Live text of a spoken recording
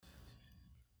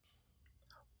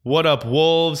What up,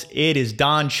 Wolves? It is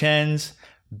Don Chens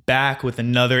back with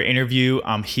another interview.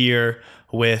 I'm here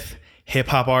with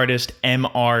hip-hop artist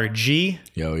MRG.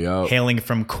 Yo. Hailing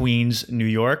from Queens, New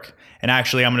York. And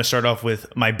actually, I'm going to start off with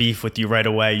my beef with you right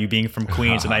away, you being from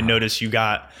Queens. And I notice you're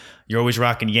always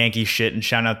rocking Yankee shit and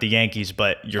shouting out the Yankees,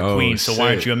 but you're Queens, so why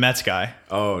aren't you a Mets guy?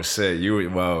 Oh, shit.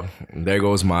 There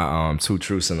goes my two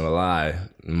truths and a lie.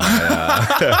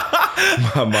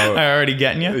 I already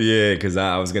getting you? Yeah, because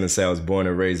I was going to say I was born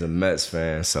and raised a Mets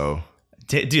fan, so.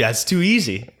 Dude, that's too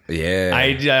easy. Yeah.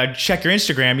 I check your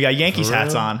Instagram, you got Yankees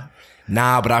hats on.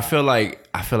 Nah, but I feel like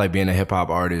being a hip-hop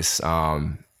artist,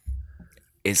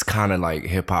 it's kind of like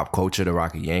hip-hop culture to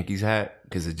rock a Yankees hat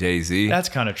because of Jay-Z. That's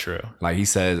kind of true. Like he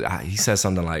said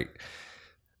something like,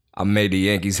 I made the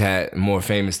Yankees hat more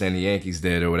famous than the Yankees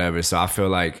did or whatever. So I feel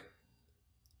like,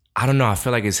 I don't know, I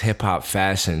feel like it's hip-hop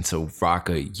fashion to rock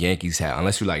a Yankees hat,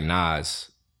 unless you like Nas,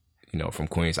 from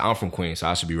Queens. I'm from Queens, so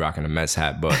I should be rocking a Mets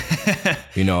hat. But,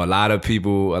 a lot of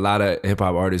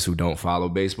hip-hop artists who don't follow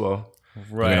baseball,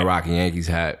 right, gonna rock a Yankees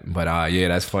hat. But yeah,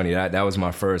 that's funny. That was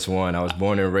my first one. I was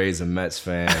born and raised a Mets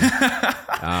fan.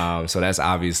 So that's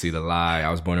obviously the lie.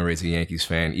 I was born and raised a Yankees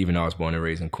fan, even though I was born and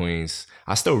raised in Queens.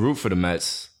 I still root for the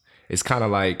Mets. It's kind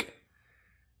of like,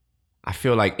 I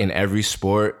feel like in every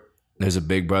sport, there's a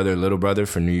big brother, little brother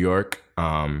for New York.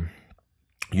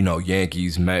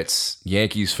 Yankees, Mets,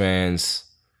 Yankees fans.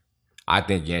 I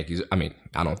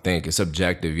don't think, it's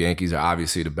objective. Yankees are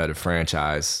obviously the better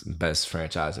franchise, best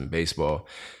franchise in baseball.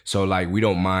 So like, we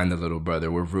don't mind the little brother.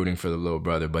 We're rooting for the little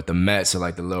brother. But the Mets are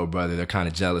like the little brother. They're kind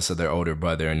of jealous of their older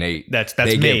brother, and they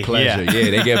me. get pleasure. Yeah.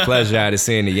 They get pleasure out of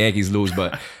seeing the Yankees lose.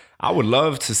 But I would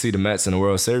love to see the Mets in the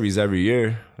World Series every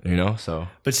year, so.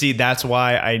 But see, that's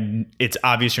why it's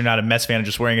obvious you're not a Mets fan and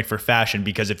just wearing it for fashion,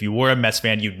 because if you were a Mets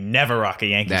fan, you'd never rock a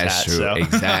Yankees hat. That's true. So.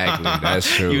 Exactly.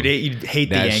 That's true. You'd hate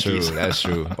the Yankees. That's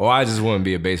true. Or I just wouldn't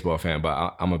be a baseball fan,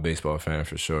 but I'm a baseball fan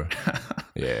for sure.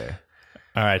 Yeah.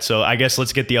 All right, so I guess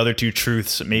let's get the other two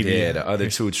truths, maybe. Yeah, the other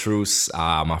two truths,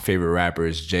 my favorite rapper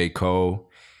is J. Cole.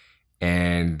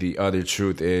 And the other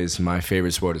truth is my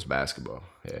favorite sport is basketball.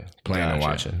 Yeah, playing and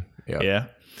watching. Yep. Yeah?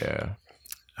 Yeah.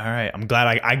 All right, I'm glad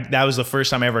I that was the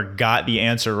first time I ever got the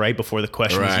answer right before the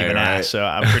question was even asked, so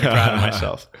I'm pretty proud of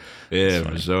myself. Yeah,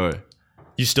 for sure.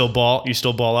 You still ball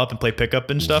up and play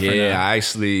pickup and stuff? Yeah,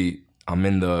 I'm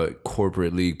in the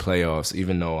corporate league playoffs,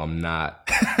 even though I'm not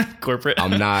corporate.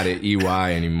 I'm not at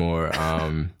EY anymore.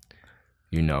 I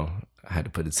had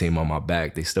to put the team on my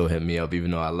back. They still hit me up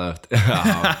even though I left.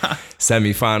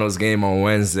 Semifinals game on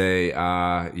Wednesday.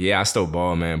 I still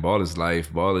ball, man. Ball is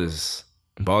life. Ball is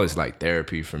like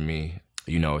therapy for me.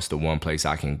 It's the one place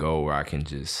I can go where I can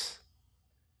just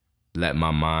let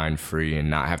my mind free and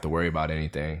not have to worry about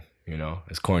anything.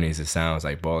 As corny as it sounds,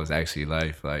 like ball is actually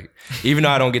life. Like, even though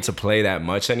I don't get to play that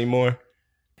much anymore,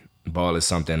 ball is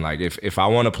something like, if I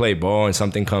want to play ball and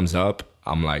something comes up,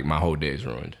 I'm like, my whole day is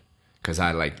ruined. Because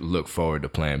I look forward to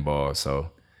playing ball,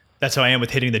 so. That's how I am with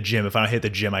hitting the gym. If I don't hit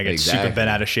the gym, I get super bent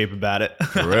out of shape about it.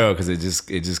 For real, because it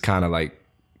just kind of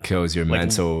kills your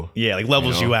mental. Yeah,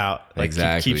 levels you out.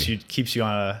 Exactly. Keeps you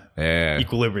on a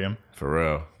equilibrium. For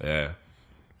real, yeah.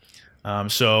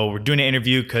 So we're doing an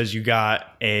interview because you got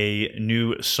a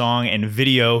new song and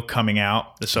video coming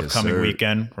out this upcoming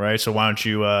weekend, right? So why don't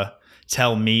you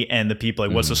tell me and the people,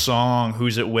 what's the song,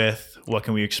 who's it with? What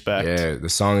can we expect? Yeah, the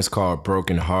song is called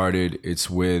Broken Hearted. It's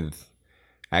with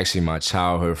actually my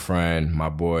childhood friend, my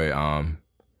boy.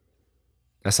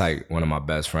 That's like one of my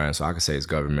best friends, so I could say it's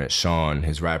government. Sean,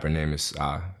 his rapper name is,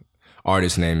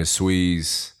 artist name is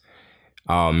Sweeze.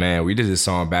 Oh man, we did this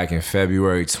song back in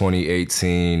February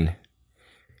 2018,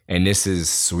 and this is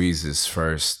Sweeze's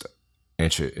first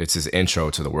intro. It's his intro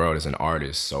to the world as an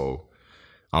artist. So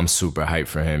I'm super hyped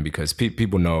for him because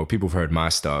people have heard my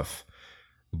stuff.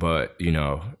 But,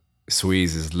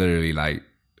 Sweeze is literally like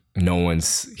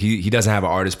he doesn't have an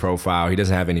artist profile. He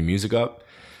doesn't have any music up.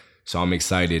 So I'm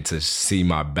excited to see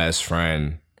my best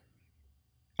friend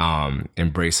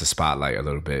embrace the spotlight a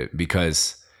little bit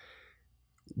because,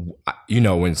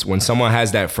 when someone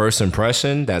has that first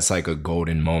impression, that's like a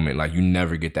golden moment. Like, you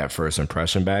never get that first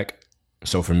impression back.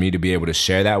 So for me to be able to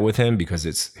share that with him because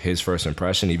it's his first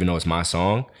impression, even though it's my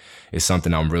song, is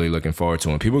something I'm really looking forward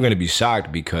to. And people are going to be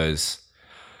shocked because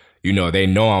they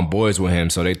know I'm boys with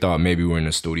him, so they thought maybe we're in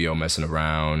the studio messing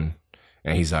around.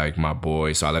 And he's like my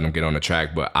boy, so I let him get on the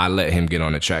track. But I let him get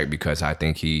on the track because I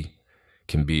think he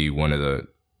can be one of the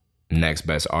next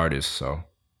best artists. So,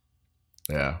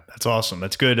 yeah. That's awesome.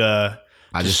 That's good. I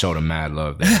just showed him mad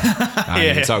love there. I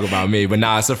didn't even talk about me. But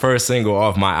it's the first single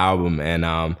off my album. And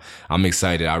I'm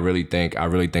excited. I really think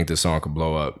the song could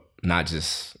blow up. Not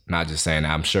just saying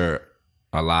that. I'm sure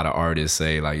a lot of artists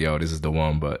say like, yo, this is the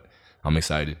one, but I'm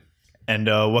excited. And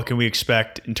what can we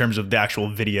expect in terms of the actual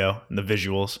video and the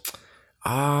visuals?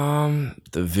 The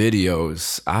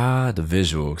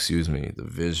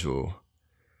visual.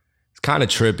 It's kind of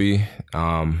trippy.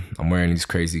 I'm wearing these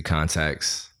crazy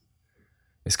contacts.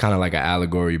 It's kind of like an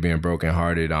allegory being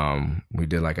brokenhearted. We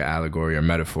did like an allegory or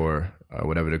metaphor,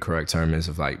 whatever the correct term is,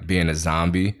 of like being a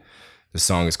zombie. The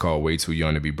song is called Way Too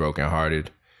Young to Be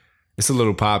Brokenhearted. It's a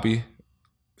little poppy.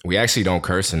 We actually don't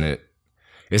curse in it.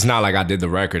 It's not like I did the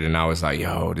record and I was like,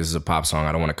 yo, this is a pop song,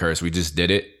 I don't want to curse. We just did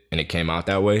it and it came out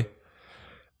that way.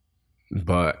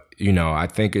 But, you know, I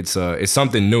think it's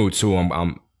something new too.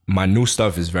 My new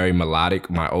stuff is very melodic.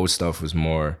 My old stuff was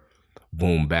more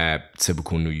boom bap,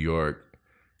 typical New York,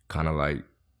 kind of like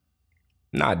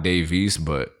not Dave East,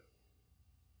 but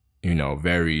you know,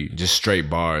 very just straight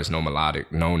bars, no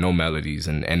melodic, no melodies,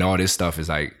 and all this stuff is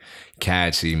like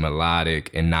catchy, melodic,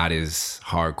 and not as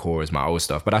hardcore as my old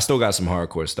stuff. But I still got some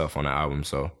hardcore stuff on the album,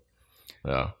 so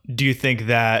yeah. Do you think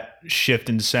that shift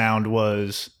in sound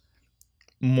was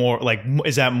more like,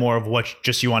 is that more of what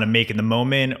just you want to make in the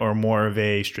moment, or more of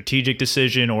a strategic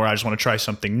decision, or I just want to try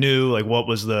something new? Like, what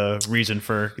was the reason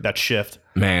for that shift?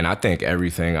 Man, I think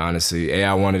everything, honestly.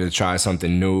 I wanted to try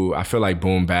something new. I feel like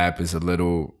boom bap is a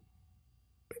little,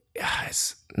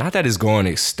 it's not that it's going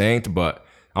extinct, but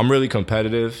I'm really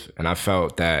competitive, and I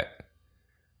felt that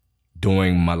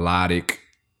doing melodic,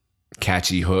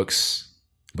 catchy hooks,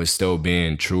 but still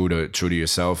being true to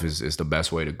yourself is the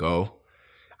best way to go.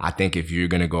 I think if you're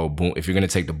gonna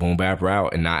take the boom bap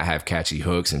route and not have catchy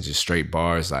hooks and just straight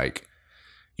bars, like,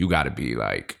 you got to be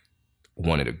like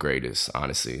one of the greatest,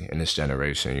 honestly, in this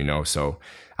generation, you know. So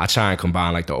I try and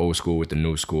combine like the old school with the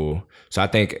new school. So I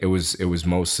think it was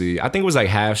mostly, I think it was like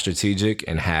half strategic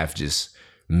and half just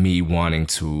me wanting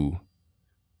to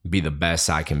be the best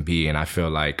I can be. And I feel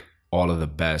like all of the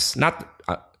best,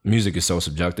 music is so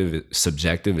subjective.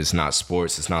 It's not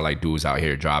sports. It's not like dudes out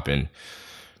here dropping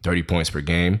 30 points per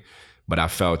game. But I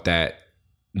felt that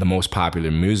the most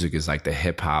popular music is like the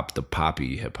hip hop, the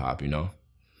poppy hip hop, you know?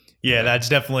 Yeah, that's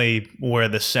definitely where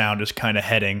the sound is kind of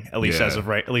heading, at least as of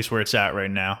right, at least where it's at right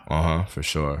now. For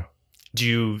sure. Do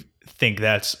you think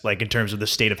that's like, in terms of the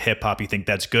state of hip hop, you think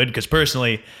that's good? Because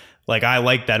personally, like, I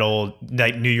like that old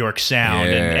New York sound,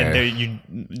 and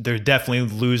they're definitely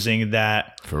losing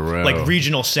that, for real, like,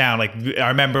 regional sound. Like, I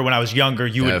remember when I was younger,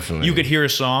 you could hear a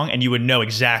song and you would know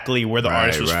exactly where the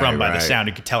artist was from by the sound.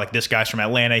 You could tell, like, this guy's from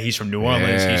Atlanta, he's from New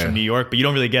Orleans, he's from New York, but you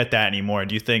don't really get that anymore.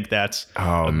 Do you think that's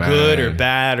good or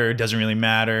bad, or it doesn't really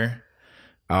matter?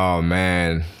 Oh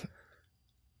man,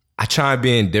 I try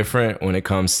being different when it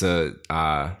comes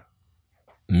to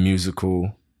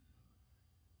musical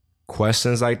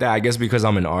questions like that. I guess because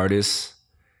I'm an artist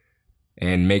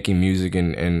and making music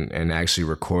and actually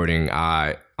recording,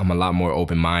 I'm a lot more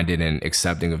open-minded and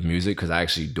accepting of music because I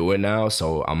actually do it now.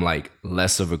 So I'm like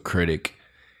less of a critic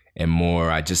and more,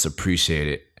 I just appreciate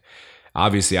it.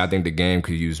 Obviously, I think the game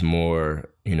could use more,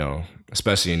 you know,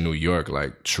 especially in New York,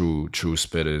 like true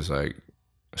spitters, like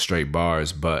straight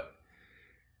bars. But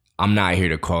I'm not here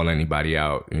to call anybody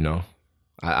out, you know.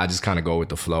 I just kind of go with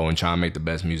the flow and try and make the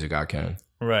best music I can.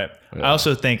 Right. Yeah. I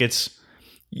also think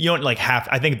you don't like have,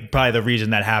 I think probably the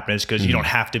reason that happened is because you don't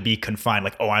have to be confined,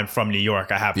 like, oh, I'm from New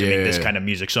York, I have to make this kind of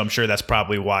music. So I'm sure that's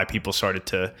probably why people started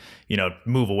to, you know,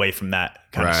 move away from that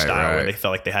kind of style where they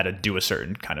felt like they had to do a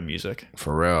certain kind of music.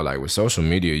 For real. Like with social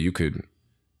media,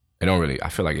 I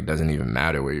feel like it doesn't even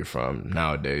matter where you're from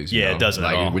nowadays. You know? It doesn't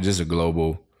like, at all. We're just a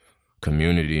global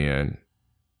community, and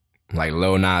like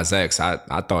Lil Nas X, I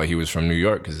thought he was from New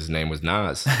York because his name was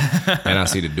Nas. And I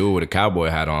see the dude with a cowboy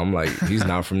hat on. I'm like, he's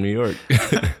not from New York.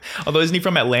 Although, isn't he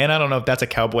from Atlanta? I don't know if that's a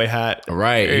cowboy hat.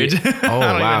 Right. Oh,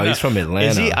 wow. He's from Atlanta.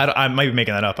 Is he? I might be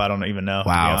making that up. I don't even know.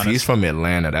 Wow. If he's from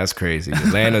Atlanta, that's crazy.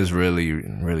 Atlanta's really,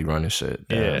 really running shit.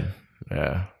 Damn.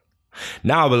 Yeah.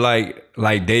 No, but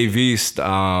like Dave East, who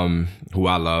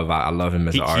I love. I love him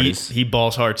as an artist. He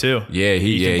balls hard too. Yeah,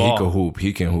 he can hoop.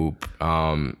 He can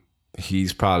hoop.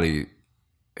 He's probably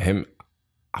him.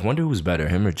 I wonder who's better,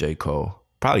 him or J. Cole.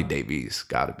 Probably Dave East.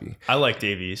 Gotta be. I like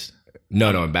Dave East.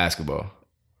 No, in basketball.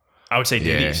 I would say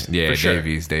Dave East. Yeah, for sure.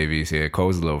 Dave East. Yeah,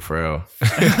 Cole's a little frail.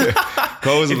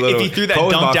 Cole's a little. If he threw that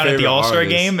dunk down at the All-Star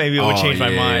game, maybe it would change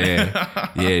my mind.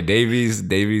 Yeah, Dave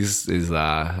East is.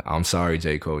 I'm sorry,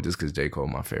 J. Cole, just because J. Cole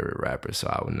my favorite rapper, so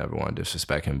I would never want to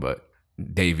disrespect him, but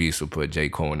Dave East will put J.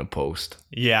 Cole in the post.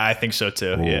 Yeah, I think so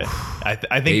too. Oof. Yeah, I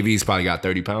think Dave East probably got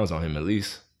 30 pounds on him at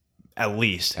least. At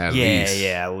least. At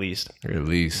least.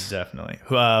 Definitely.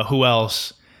 Who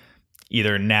else?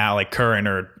 Either now, like current,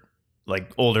 or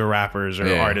like older rappers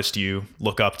or artists you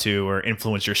look up to or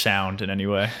influence your sound in any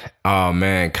way? Oh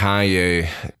man, Kanye,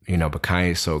 but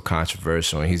Kanye's so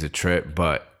controversial and he's a trip,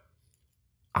 but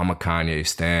I'm a Kanye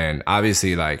stan.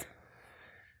 Obviously, like,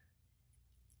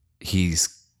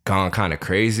 he's gone kind of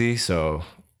crazy, so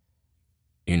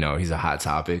he's a hot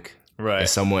topic. Right.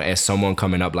 As someone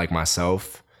coming up like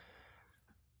myself,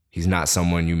 he's not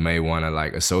someone you may want to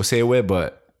like associate with,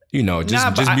 but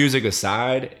music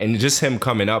aside, and just him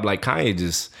coming up, like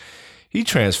Kanye he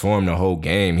transformed the whole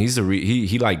game. He's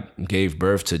he like gave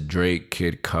birth to Drake,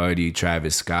 Kid Cudi,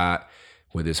 Travis Scott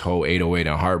with his whole 808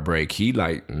 and Heartbreak. He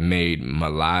like made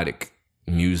melodic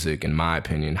music, in my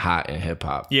opinion, hot in hip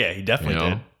hop. Yeah, he definitely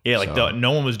did. Yeah, like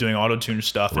no one was doing auto-tune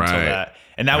stuff until that.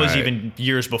 And that was even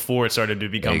years before it started to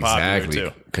become popular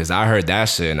too. Because I heard that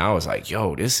shit and I was like,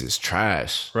 yo, this is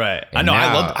trash. Right. And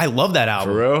I love that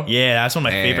album. For real? Yeah, that's one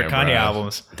of my favorite Kanye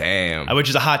albums. Damn. Which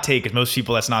is a hot take because most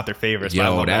people that's not their favorites. But I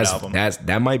love that album.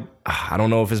 That might, I don't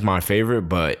know if it's my favorite,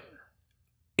 but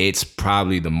it's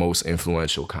probably the most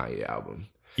influential Kanye album.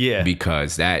 Yeah.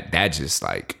 Because that just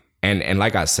like, and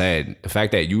like I said, the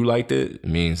fact that you liked it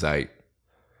means like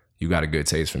you got a good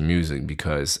taste for music,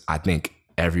 because I think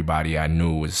everybody I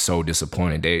knew was so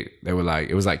disappointed. They were like,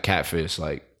 it was like Catfish,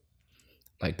 like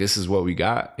this is what we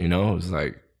got, It was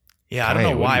like, yeah, I don't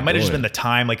know why. It might have just been the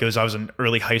time, like I was in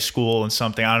early high school and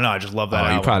something. I don't know. I just love that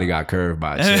album. You probably got curved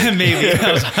by a chick. Maybe.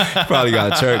 Probably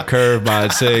got curved by a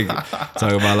chick.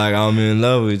 Talking about like, I'm in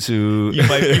love with you. You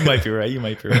might be right.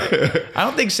 I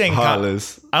don't think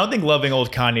I don't think loving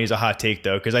old Kanye is a hot take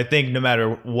though, because I think no matter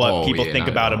what people think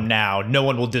about him now, no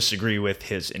one will disagree with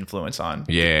his influence on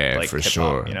for hip-hop,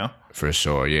 sure. For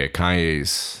sure. Yeah,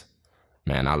 Kanye's,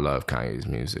 man, I love Kanye's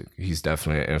music. He's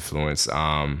definitely an influence.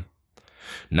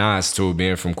 Nas too,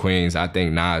 being from Queens, I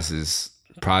think Nas is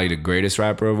probably the greatest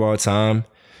rapper of all time.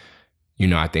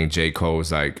 I think J.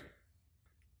 Cole's like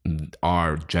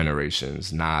our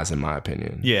generation's Nas, in my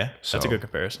opinion. Yeah, that's a good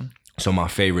comparison. So my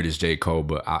favorite is J. Cole,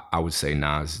 but I would say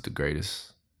Nas is the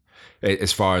greatest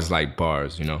as far as like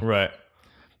bars, Right.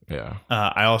 Yeah.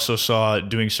 I also saw,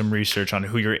 doing some research on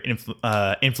who your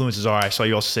influences are, I saw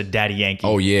you also said Daddy Yankee.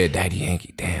 Oh yeah, Daddy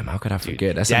Yankee. Damn, how could I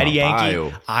forget? That's Daddy in my Yankee.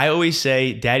 bio. I always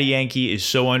say Daddy Yankee is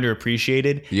so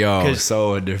underappreciated. Yo,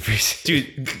 so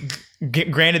underappreciated.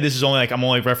 Dude, granted, this is only like, I'm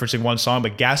only referencing one song,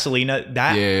 but Gasolina,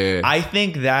 I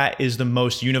think that is the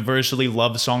most universally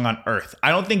loved song on earth. I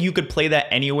don't think you could play that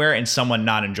anywhere and someone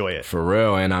not enjoy it. For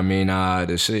real. And I mean,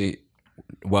 the shit,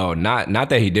 well, not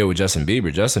that he did with Justin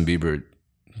Bieber. Justin Bieber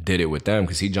did it with them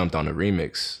because he jumped on the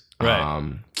remix.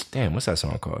 Right. Damn, what's that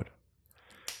song called?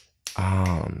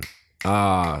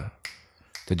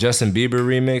 The Justin Bieber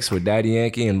remix with Daddy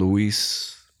Yankee and Luis.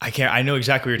 I know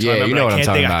exactly what you're talking about. Yeah, you know what I'm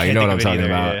talking about. You know what I'm talking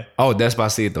about. Yeah. Oh,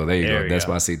 Despacito. There you go.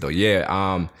 Despacito.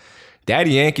 Yeah.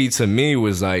 Daddy Yankee to me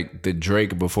was like the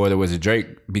Drake before there was a Drake,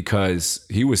 because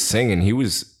he was singing. He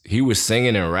was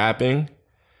singing and rapping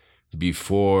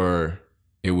before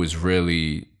it was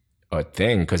really a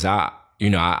thing. Because I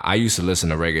used to listen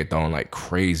to reggaeton like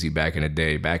crazy back in the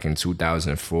day. Back in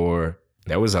 2004,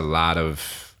 there was a lot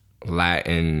of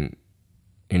Latin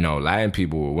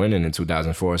people were winning in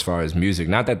 2004 as far as music.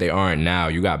 Not that they aren't now.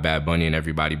 You got Bad Bunny and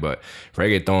everybody, but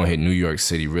reggaeton hit New York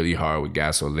City really hard with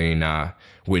Gasolina,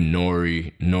 with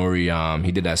Nori. Nori,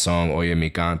 he did that song Oye Mi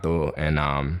Canto,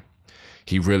 and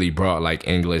he really brought like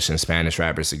English and Spanish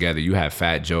rappers together. You had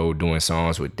Fat Joe doing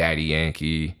songs with Daddy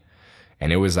Yankee,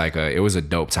 and it was a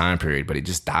dope time period, but it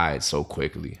just died so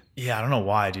quickly. Yeah, I don't know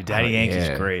why, dude. Daddy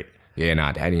Yankee's great. Yeah,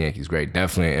 Daddy Yankee's great.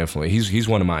 Definitely an influence. He's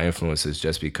one of my influences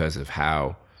just because of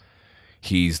how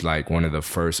he's like one of the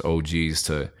first OGs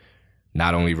to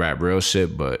not only rap real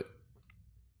shit, but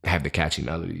have the catchy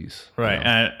melodies. Right.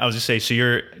 And I was just say, so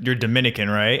you're Dominican,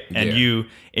 right? And you,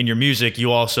 in your music,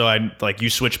 you also, you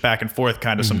switch back and forth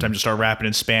kind of sometimes you start rapping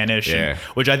in Spanish,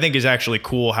 which I think is actually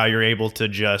cool how you're able to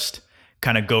just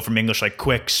kind of go from English, like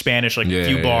quick Spanish, like a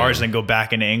few bars, and then go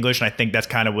back into English. And I think that's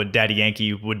kind of what Daddy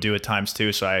Yankee would do at times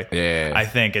too. So I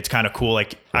think it's kind of cool.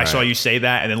 Like I saw you say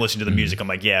that and then listen to the music. I'm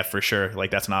like, yeah, for sure.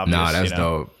 Like that's not obvious. Nah, that's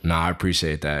dope. Nah, I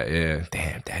appreciate that. Yeah.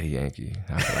 Damn, Daddy Yankee.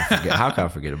 How can I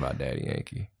forget about Daddy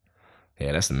Yankee?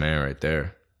 Yeah, that's the man right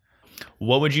there.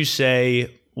 What would you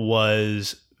say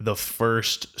was the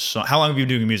first song? How long have you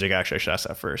been doing music? Actually, I should ask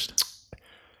that first.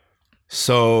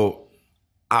 So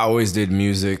I always did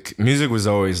music. Music was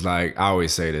always like, I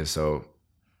always say this, so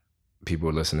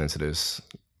people listening to this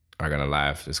are gonna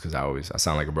laugh just because I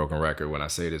sound like a broken record when I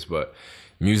say this, but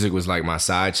music was like my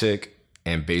side chick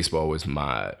and baseball was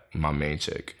my main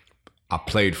chick. I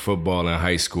played football in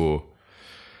high school.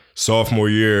 Sophomore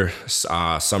year,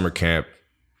 summer camp,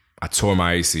 I tore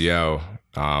my ACL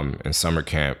in summer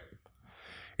camp.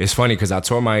 It's funny because I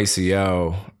tore my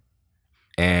ACL,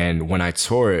 and when I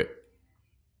tore it,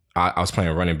 I was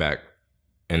playing running back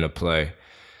in the play.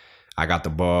 I got the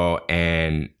ball,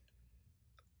 and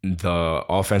the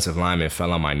offensive lineman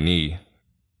fell on my knee,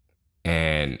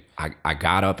 and I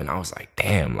got up, and I was like,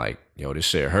 damn, like, yo, this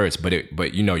shit hurts.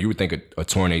 But you know, you would think a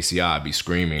torn ACL, I'd be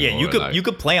screaming. Yeah, you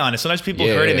could play on it. Sometimes people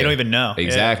hurt it and they don't even know.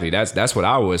 Exactly. Yeah. That's what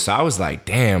I was. So I was like,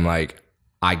 damn, like,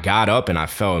 I got up and I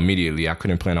fell immediately. I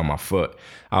couldn't plant on my foot.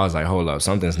 I was like, hold up,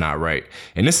 something's not right.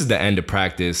 And this is the end of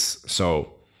practice.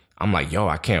 So I'm like, yo,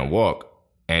 I can't walk.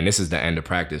 And this is the end of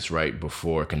practice right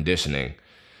before conditioning.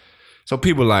 So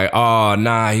people like, oh,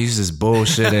 nah, he's just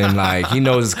bullshitting. Like, he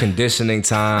knows it's conditioning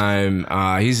time.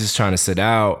 He's just trying to sit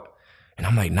out. And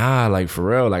I'm like, nah, like, for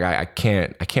real, like, I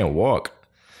can't walk.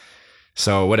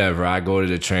 So whatever, I go to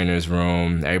the trainer's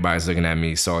room. Everybody's looking at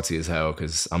me salty as hell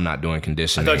because I'm not doing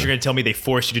conditioning. I thought you were going to tell me they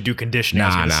forced you to do conditioning. I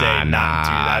was going to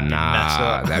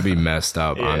say, that'd be messed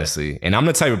up, honestly. And I'm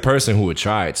the type of person who would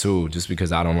try it too, just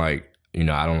because I don't like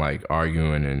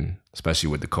arguing, and especially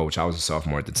with the coach. I was a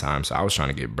sophomore at the time, so I was trying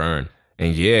to get burned.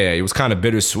 And yeah, it was kind of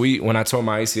bittersweet when I tore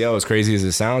my ACL, as crazy as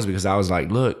it sounds, because I was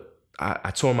like, look,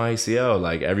 I tore my ACL.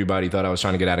 Like, everybody thought I was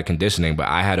trying to get out of conditioning, but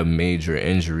I had a major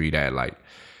injury that, like,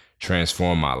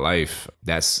 transformed my life.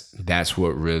 That's what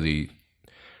really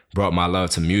brought my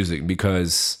love to music,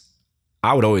 because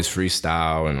I would always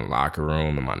freestyle in the locker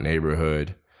room in my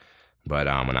neighborhood. But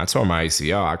when I tore my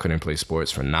ACL, I couldn't play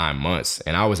sports for 9 months.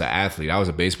 And I was an athlete. I was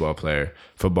a baseball player.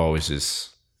 Football was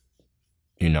just,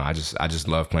 you know, I just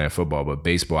love playing football. But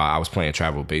baseball, I was playing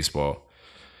travel baseball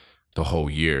the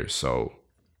whole year. So,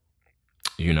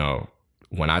 you know,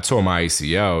 when I tore my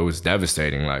ACL, it was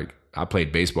devastating. Like, I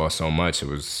played baseball so much, it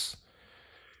was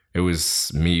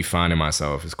me finding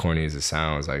myself, as corny as it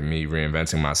sounds, like me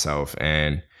reinventing myself,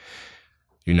 and,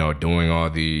 you know, doing all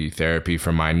the therapy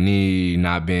for my knee,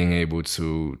 not being able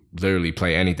to literally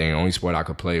play anything. The only sport I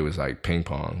could play was like ping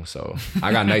pong. So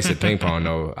I got nice at ping pong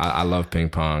though. I love ping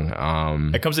pong.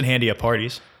 It comes in handy at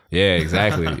parties. Yeah,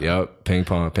 exactly. Yep. Ping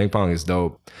pong is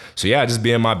dope. So yeah, just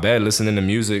be in my bed, listening to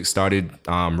music, started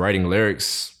writing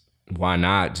lyrics. Why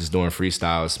not? Just doing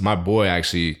freestyles. My boy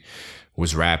actually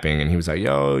was rapping, and he was like,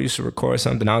 yo, you should record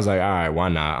something. I was like, all right, why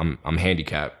not? I'm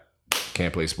handicapped.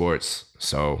 Can't play sports.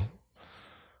 So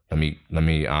let me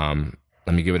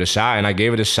give it a shot. And I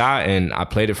gave it a shot, and I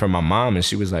played it for my mom, and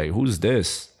she was like, who's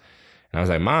this? And I was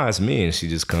like, Ma, it's me. And she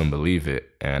just couldn't believe it.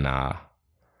 And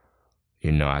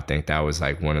you know, I think that was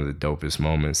like one of the dopest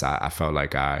moments. I felt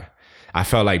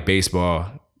like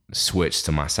baseball switched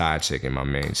to my side chick, and my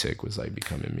main chick was like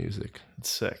becoming music. That's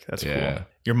sick. That's cool.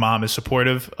 Your mom is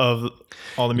supportive of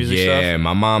all the music stuff? Yeah,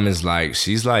 my mom is like,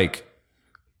 she's like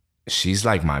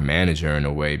my manager in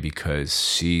a way, because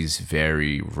she's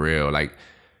very real. Like,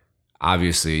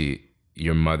 obviously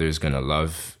your mother's gonna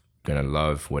love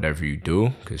whatever you do,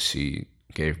 because she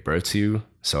gave birth to you.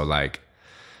 So, like,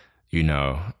 you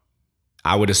know,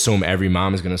 I would assume every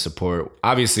mom is gonna support.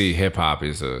 Obviously hip hop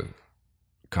is a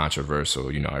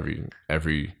controversial, you know,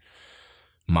 every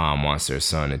mom wants their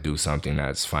son to do something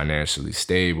that's financially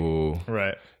stable.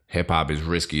 Right. Hip hop is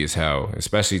risky as hell,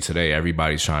 especially today.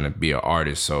 Everybody's trying to be an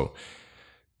artist. So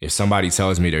if somebody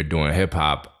tells me they're doing hip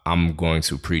hop, I'm going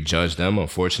to prejudge them,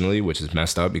 unfortunately, which is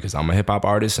messed up, because I'm a hip hop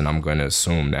artist, and I'm going to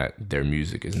assume that their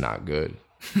music is not good.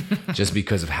 Just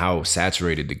because of how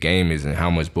saturated the game is and how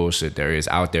much bullshit there is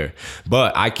out there.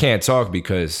 But I can't talk,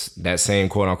 because that same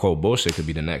quote unquote bullshit could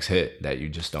be the next hit that you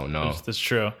just don't know. That's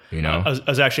true. You know, I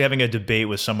was actually having a debate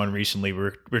with someone recently.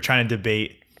 We're trying to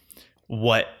debate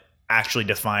what actually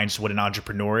defines what an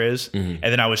entrepreneur is. Mm-hmm.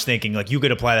 And then I was thinking, like, you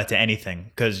could apply that to anything,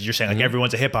 because you're saying, like,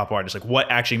 everyone's a hip hop artist. Like,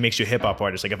 what actually makes you a hip hop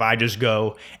artist? Like, if I just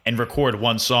go and record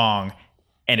one song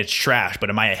and it's trash, but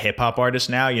am I a hip hop artist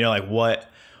now? You know, like,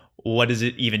 what does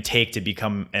it even take to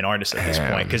become an artist at this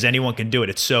point? Because anyone can do it.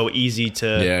 It's so easy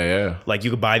to, like, you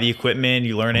could buy the equipment,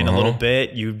 you learn it in a little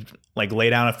bit, you like lay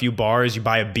down a few bars, you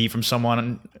buy a beat from someone,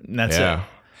 and that's it.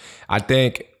 I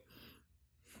think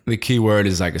the key word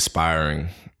is like aspiring.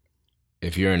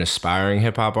 If you're an aspiring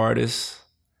hip hop artist,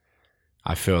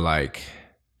 I feel like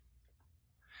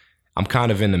I'm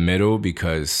kind of in the middle,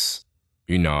 because,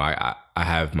 you know, I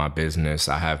have my business,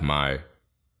 I have an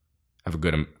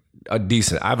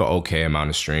okay amount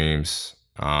of streams.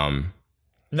 No,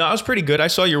 it was pretty good. I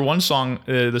saw your one song,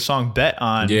 the song Bet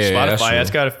on Spotify. That's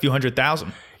got a few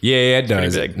 100,000. Yeah, it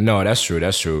does. No, that's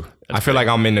true. I feel like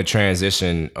I'm in the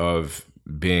transition of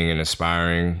being an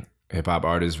aspiring hip hop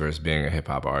artist versus being a hip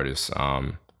hop artist.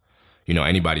 You know,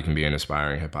 anybody can be an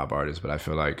aspiring hip hop artist, but I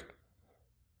feel like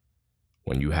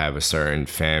when you have a certain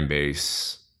fan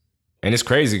base, And it's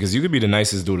crazy because you could be the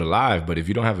nicest dude alive, but if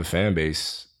you don't have a fan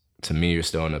base, to me, you're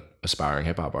still an aspiring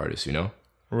hip hop artist, you know?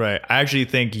 Right. I actually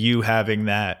think you having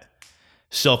that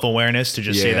self-awareness to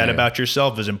just say that about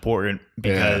yourself is important,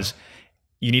 because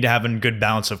you need to have a good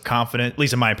balance of confidence, at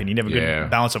least in my opinion. You need to have a good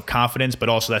balance of confidence, but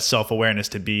also that self-awareness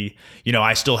to be, you know,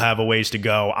 I still have a ways to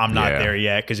go. I'm not there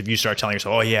yet. Because if you start telling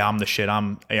yourself, oh yeah, I'm the shit,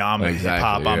 I'm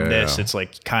hip-hop, I'm this, it's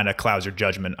like kind of clouds your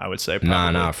judgment, I would say.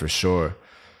 Probably. Nah, for sure.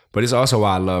 But it's also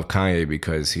why I love Kanye,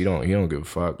 because he don't give a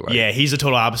fuck. Like, yeah, he's the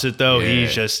total opposite though.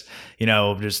 He's just, you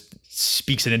know, just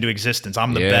speaks it into existence.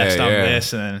 I'm the best. I'm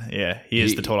this, and he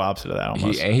is the total opposite of that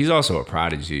almost. And he's also a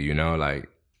prodigy. You know, like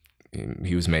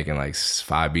he was making like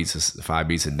 5 beats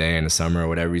a day in the summer or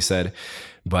whatever he said.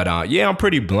 But I'm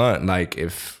pretty blunt. Like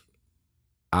if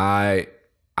I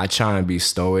try and be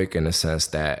stoic in the sense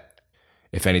that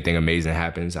if anything amazing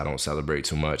happens, I don't celebrate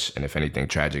too much, and if anything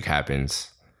tragic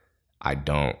happens, I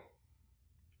don't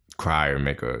cry or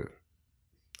make a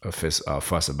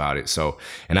fuss about it. So,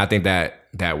 and I think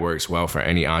that works well for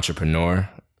any entrepreneur.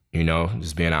 You know,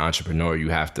 just being an entrepreneur,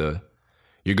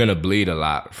 you're gonna bleed a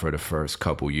lot for the first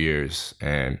couple years,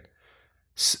 and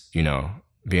you know,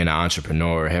 being an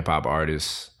entrepreneur, hip hop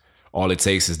artist, all it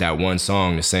takes is that one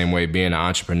song. The same way being an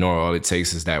entrepreneur, all it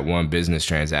takes is that one business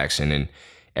transaction, and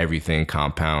everything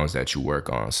compounds that you work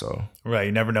on. So right,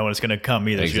 you never know when it's gonna come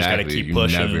either. Exactly. So you just gotta keep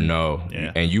pushing. You never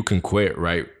know, and you can quit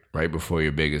right before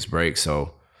your biggest break.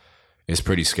 So it's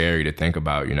pretty scary to think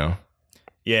about, you know.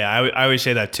 Yeah, I always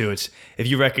say that too. It's if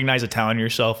you recognize a talent in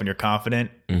yourself and you're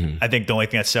confident, I think the only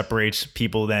thing that separates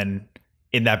people then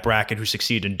in that bracket who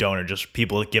succeed and don't are just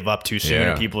people that give up too soon,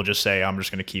 or people just say, I'm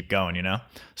just going to keep going, you know?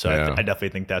 So I definitely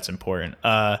think that's important.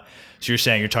 So you're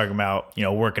saying you're talking about, you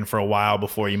know, working for a while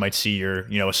before you might see your,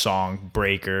 you know, a song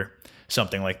break or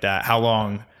something like that. How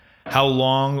long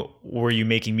were you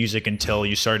making music until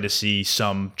you started to see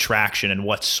some traction, and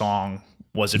what song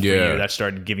was it for you that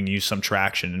started giving you some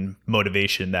traction and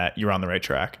motivation that you're on the right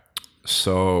track?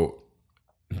 So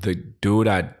the dude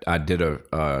I did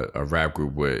a rap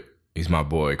group with, he's my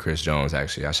boy, Chris Jones,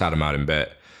 actually. I shot him out in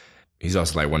Bet. He's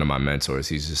also like one of my mentors.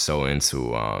 He's just so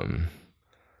into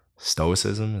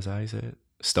stoicism, is that how you say it?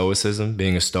 Stoicism,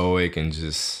 being a stoic, and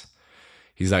just,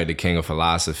 he's like the king of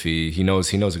philosophy. He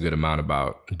knows a good amount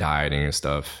about dieting and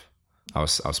stuff. I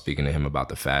was speaking to him about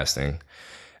the fasting.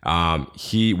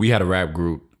 We had a rap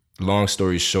group. Long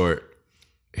story short,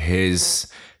 his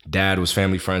dad was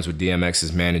family friends with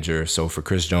DMX's manager. So for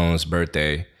Chris Jones'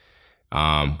 birthday,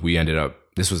 we ended up,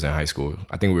 this was in high school,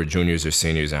 I think we were juniors or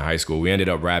seniors in high school. We ended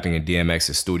up rapping in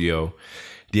DMX's studio.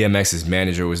 DMX's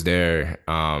manager was there.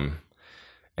 And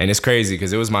it's crazy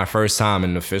because it was my first time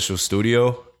in an official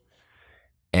studio.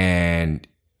 And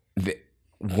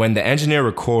when the engineer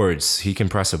records, he can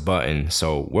press a button.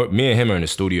 So me and him are in the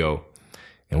studio,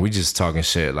 and we just talking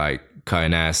shit, like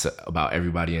cutting ass about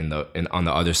everybody on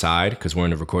the other side, because we're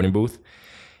in the recording booth.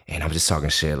 And I'm just talking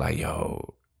shit like,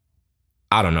 yo,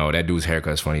 I don't know, that dude's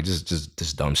haircut's funny.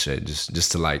 Just dumb shit.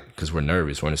 Just to like, because we're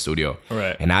nervous, we're in the studio.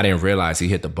 Right. And I didn't realize he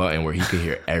hit the button where he could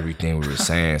hear everything we were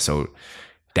saying. So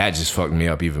that just fucked me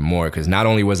up even more, because not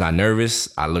only was I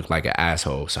nervous, I looked like an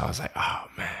asshole. So I was like, oh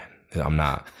man,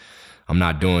 I'm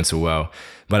not doing too well.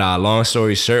 But long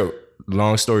story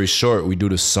short, we do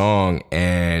the song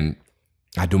and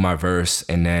I do my verse,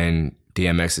 and then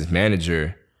DMX's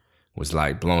manager was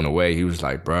like blown away. He was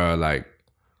like, bro, like,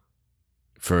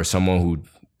 for someone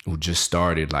who just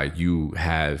started, like, you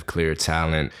have clear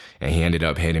talent. And he ended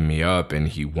up hitting me up, and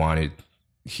he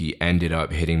ended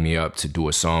up hitting me up to do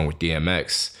a song with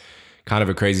DMX. Kind of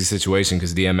a crazy situation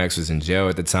because DMX was in jail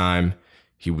at the time.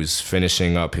 He was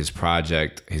finishing up his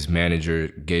project. His manager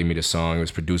gave me the song. It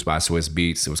was produced by Swiss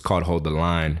Beats. It was called Hold the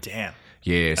Line. Damn.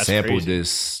 Yeah, that's sampled crazy.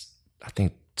 This, I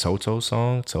think, Toto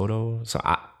song. So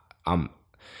I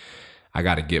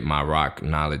got to get my rock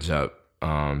knowledge up.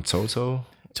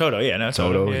 Toto, yeah, no,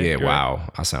 Toto, yeah, wow, right.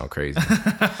 I sound crazy.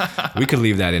 We could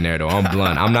leave that in there though. I'm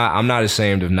blunt. I'm not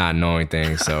ashamed of not knowing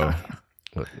things. So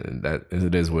that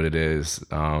it is what it is.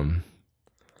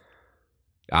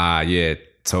 Yeah,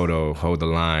 Toto, Hold the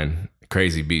Line,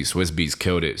 crazy beat. Swiss Beats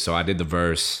killed it. So I did the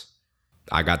verse.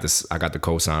 I got the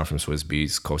co-sign from Swiss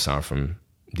Beats, co-sign from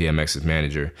DMX's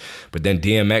manager. But then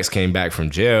DMX came back from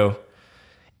jail,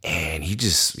 and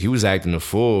he was acting a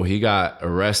fool. He got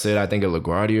arrested, I think at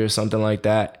LaGuardia or something like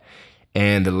that.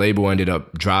 And the label ended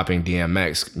up dropping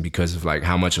DMX because of like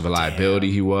how much of a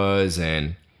liability he was.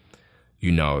 And,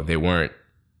 you know,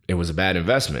 it was a bad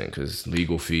investment because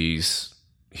legal fees,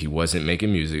 he wasn't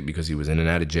making music because he was in and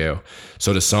out of jail.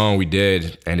 So the song we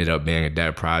did ended up being a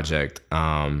dead project.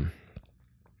 I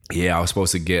was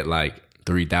supposed to get like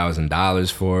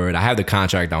 $3,000 for it. I have the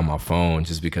contract on my phone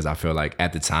just because I feel like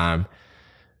at the time,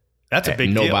 that's a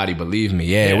big deal. Nobody believed me.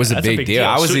 Yeah, it was a big deal.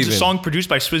 I was a song produced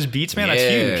by Swizz Beatz, man. That's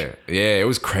huge. Yeah, it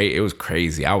was crazy. It was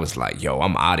crazy. I was like, yo,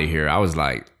 I'm out of here. I was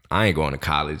like, I ain't going to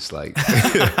college. Like,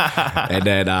 and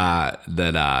then, I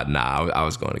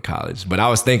was going to college. But I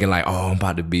was thinking like, oh, I'm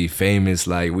about to be famous.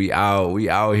 Like, we out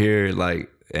here. Like,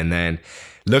 and then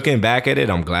looking back at it,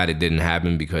 I'm glad it didn't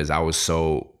happen because I was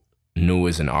so new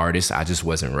as an artist. I just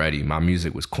wasn't ready. My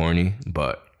music was corny,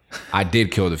 but I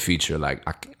did kill the feature. Like,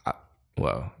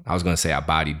 I was gonna say I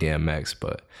bodied DMX,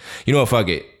 but you know what? Fuck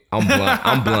it. I'm blunt.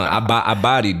 I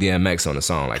bodied DMX on the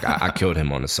song. Like I killed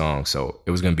him on the song, so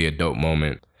it was gonna be a dope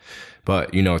moment.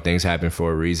 But you know, things happen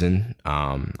for a reason.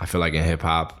 I feel like in hip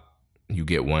hop, you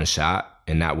get one shot,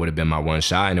 and that would have been my one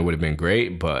shot, and it would have been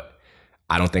great. But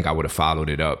I don't think I would have followed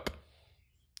it up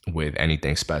with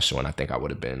anything special, and I think I would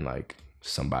have been like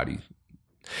somebody.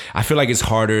 I feel like it's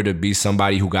harder to be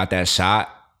somebody who got that shot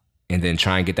and then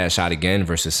try and get that shot again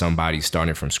versus somebody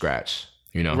starting from scratch,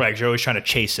 you know? Right, you're always trying to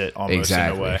chase it almost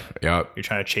exactly. in a way. Yep. You're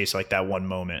trying to chase like that one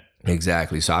moment.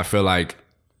 Exactly. So I feel like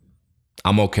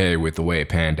I'm okay with the way it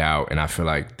panned out, and I feel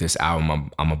like this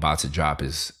album I'm about to drop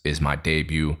is my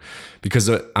debut. Because,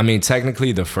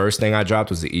 technically the first thing I dropped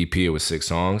was the EP. It was 6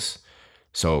 songs.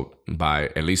 So by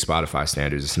at least Spotify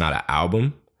standards, it's not an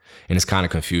album. And it's kind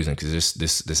of confusing because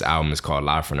this album is called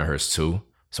Live from the Hearse 2.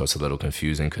 So it's a little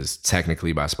confusing because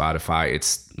technically by Spotify,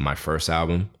 it's my first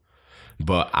album.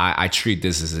 But I treat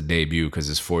this as a debut because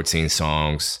it's 14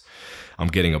 songs. I'm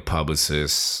getting a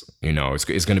publicist. You know, it's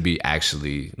going to be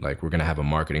actually like we're going to have a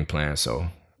marketing plan. So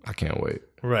I can't wait.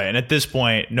 Right. And at this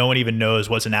point, no one even knows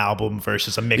what's an album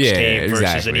versus a mixtape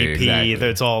versus an EP. Exactly.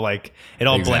 It's all like, it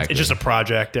all blends. It's just a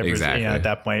project. Exactly. You know, at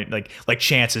that point, like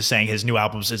Chance is saying his new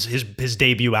album is his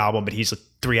debut album, but he's like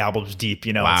 3 albums deep,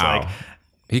 you know? Wow. It's like,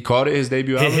 he called it his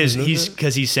debut album?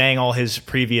 He's saying all his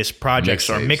previous projects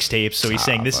are mixtapes. So he's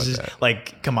saying this is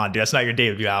like, come on, dude, that's not your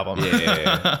debut album.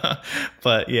 Yeah.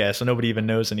 But yeah, so nobody even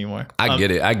knows anymore. I get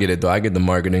it though. I get the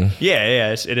marketing. Yeah.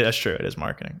 That's true. It is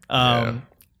marketing.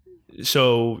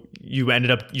 So you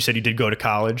said you did go to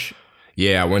college.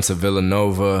 Yeah, I went to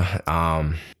Villanova.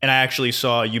 And I actually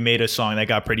saw you made a song that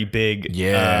got pretty big.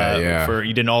 Yeah.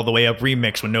 You did an All the Way Up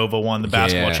remix when Nova won the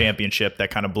basketball championship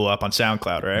that kind of blew up on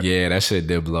SoundCloud, right? Yeah, that shit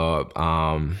did blow up.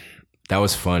 That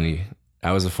was funny.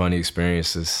 That was a funny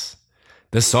experience.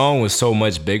 This song was so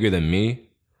much bigger than me.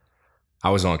 I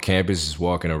was on campus just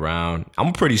walking around. I'm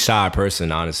a pretty shy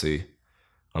person, honestly,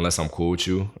 unless I'm cool with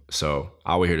you. So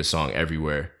I would hear the song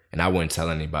everywhere. And I wouldn't tell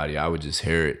anybody. I would just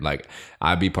hear it. Like,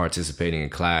 I'd be participating in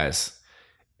class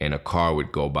and a car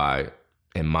would go by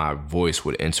and my voice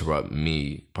would interrupt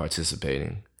me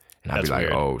participating. And I'd be like,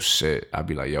 weird. Oh shit. I'd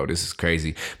be like, yo, this is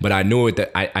crazy. But I knew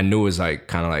it I knew it was like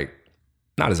kind of like,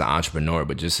 not as an entrepreneur,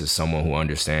 but just as someone who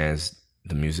understands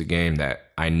the music game,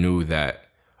 that I knew that,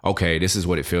 okay, this is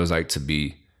what it feels like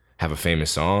to have a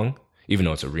famous song. Even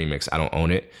though it's a remix, I don't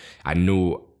own it. I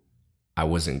knew I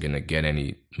wasn't going to get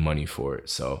any money for it.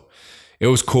 So it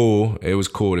was cool. It was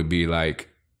cool to be like,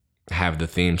 have the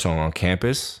theme song on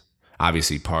campus.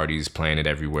 Obviously parties playing it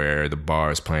everywhere. The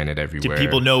bars playing it everywhere. Did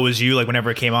people know it was you? Like whenever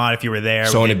it came on, if you were there?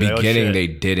 So in the beginning, they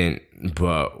didn't.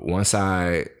 But once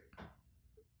I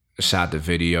shot the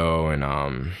video and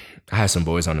I had some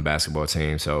boys on the basketball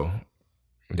team. So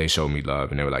they showed me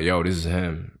love and they were like, yo, this is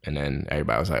him. And then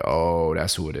everybody was like, oh,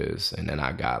 that's who it is. And then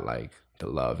I got like the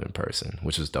love in person,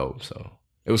 which was dope. So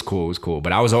it was cool.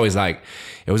 But I was always like,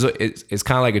 it's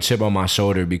kind of like a chip on my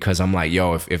shoulder because I'm like,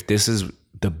 yo, if this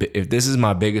is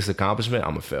my biggest accomplishment,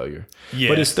 I'm a failure. Yeah.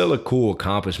 But it's still a cool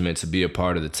accomplishment to be a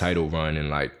part of the title run and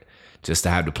like just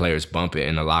to have the players bump it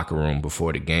in the locker room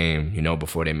before the game, you know,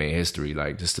 before they made history,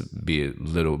 like just to be a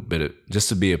little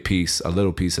piece of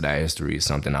that history is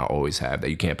something I always have that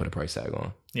you can't put a price tag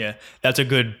on. Yeah, that's a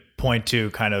good point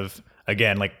too. Kind of,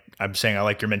 again, like I'm saying, I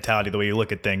like your mentality, the way you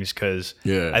look at things, because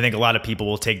I think a lot of people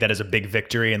will take that as a big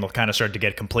victory and they'll kind of start to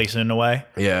get complacent in a way.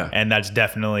 Yeah. And that's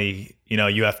definitely, you know,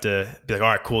 you have to be like, all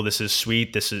right, cool, this is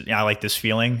sweet. I like this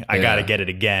feeling. I got to get it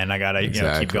again. I got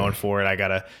to keep going for it. I got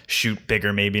to shoot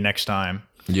bigger maybe next time.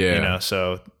 Yeah. You know,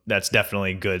 so that's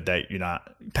definitely good that you're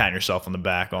not patting yourself on the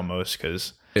back almost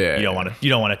because you don't want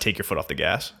to take your foot off the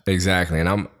gas. Exactly. And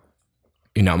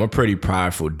I'm a pretty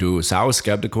prideful dude. So I was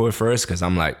skeptical at first because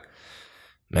I'm like,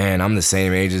 man, I'm the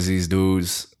same age as these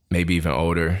dudes, maybe even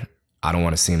older. I don't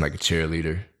want to seem like a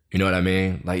cheerleader. You know what I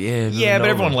mean? Like, but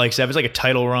everyone likes that. It's like a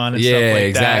title run and stuff like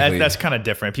exactly. that. That's kind of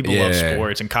different. People love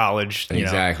sports in college,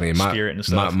 exactly. Spirit and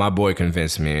stuff. My boy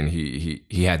convinced me, and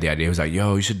he had the idea. He was like,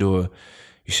 yo, you should do a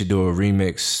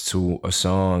remix to a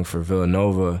song for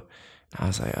Villanova. I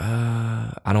was like,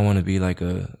 I don't want to be like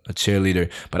a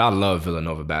cheerleader, but I love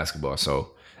Villanova basketball.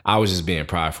 So I was just being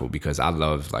prideful because I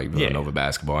love like Villanova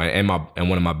basketball, and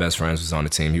one of my best friends was on the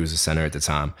team. He was a center at the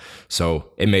time,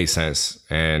 so it made sense.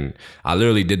 And I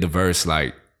literally did the verse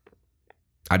like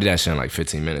I did that shit in like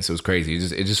 15 minutes. It was crazy.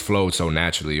 It just flowed so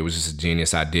naturally. It was just a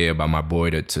genius idea by my boy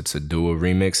to do a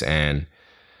remix, and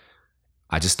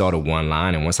I just thought of one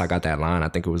line. And once I got that line, I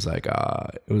think it was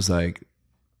like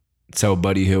tell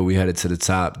Buddy Hill we headed to the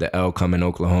top. The L coming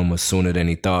Oklahoma sooner than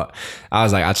he thought. I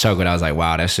was like, I chuckled. I was like,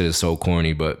 wow, that shit is so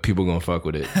corny, but people gonna fuck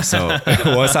with it. So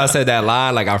once I said that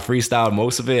line, like I freestyled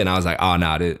most of it, and I was like, oh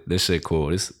nah, this shit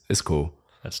cool. It's cool.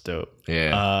 That's dope.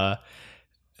 Yeah.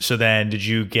 So then did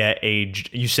you get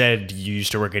you said you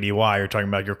used to work at EY, you're talking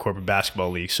about your corporate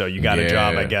basketball league. So you got a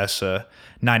job, I guess,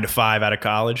 9 to 5 out of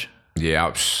college? Yeah, I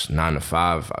was 9 to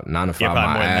 5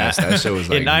 my ass. That shit was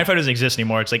like 9 to 5 doesn't exist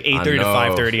anymore. It's like 8:30 to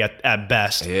 5:30 at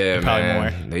best. Yeah, probably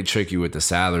man. more. They trick you with the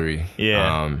salary.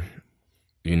 Yeah.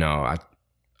 You know,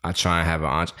 I try and have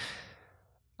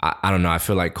I don't know. I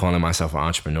feel like calling myself an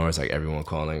entrepreneur is like everyone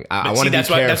calling. I want to be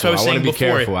careful. That's what I was saying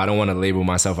before. Careful. I don't want to label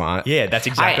myself an. Yeah, that's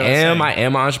exactly. I am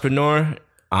an entrepreneur.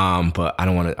 But I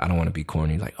don't want to be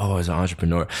corny. Like, oh, as an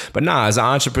entrepreneur. But nah, as an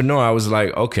entrepreneur, I was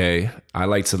like, okay,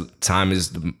 time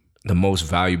is the most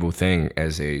valuable thing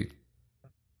as a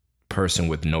person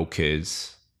with no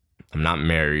kids. I'm not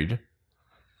married,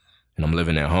 and I'm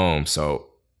living at home. So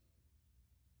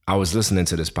I was listening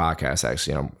to this podcast,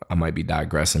 actually. I might be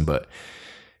digressing, but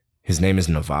his name is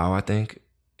Naval, I think.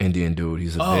 Indian dude.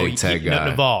 He's a big tech guy.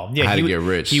 Naval. Yeah, How to Get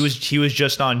Rich. He was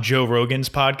just on Joe Rogan's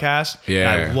podcast.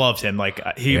 Yeah. And I loved him. Like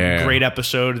great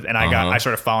episode. And I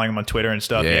started following him on Twitter and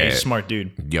stuff. Yeah, he's a smart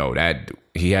dude. Yo,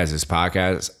 he has his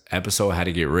podcast episode, How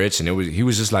to Get Rich, and he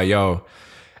was just like, yo,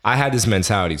 I had this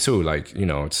mentality too. Like, you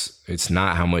know, it's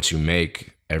not how much you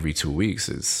make every 2 weeks,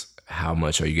 it's how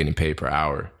much are you getting paid per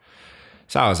hour.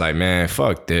 So I was like, man,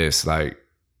 fuck this. Like,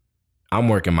 I'm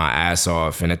working my ass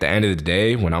off, and at the end of the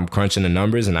day, when I'm crunching the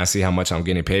numbers and I see how much I'm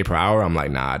getting paid per hour, I'm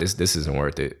like, nah, this isn't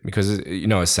worth it. Because, you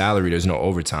know, a salary, there's no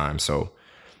overtime. So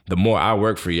the more I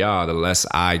work for y'all, the less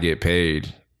I get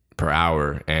paid per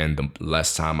hour, and the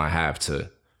less time I have to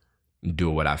do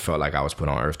what I felt like I was put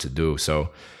on earth to do.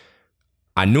 So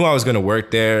I knew I was going to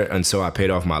work there until I paid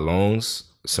off my loans.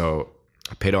 So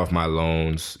I paid off my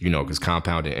loans, you know, because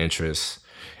compounded interest.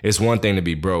 It's one thing to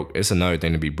be broke. It's another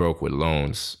thing to be broke with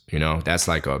loans. You know, that's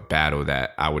like a battle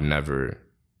that I would never,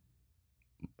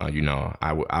 you know,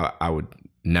 I would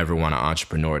never want an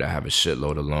entrepreneur to have a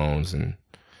shitload of loans and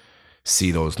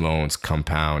see those loans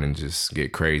compound and just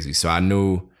get crazy. So I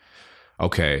knew,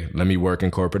 okay, let me work in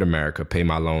corporate America, pay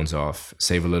my loans off,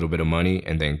 save a little bit of money,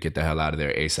 and then get the hell out of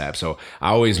there ASAP. So I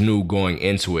always knew going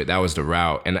into it, that was the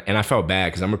route. And I felt bad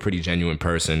because I'm a pretty genuine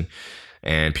person.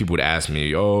 And people would ask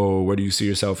me, oh, where do you see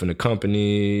yourself in the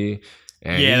company?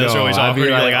 And, yeah, those are always awkward.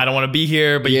 You're like, I don't want to be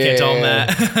here, but you can't tell them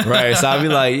that. Right. So I'd be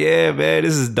like, yeah, man,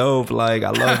 this is dope. Like, I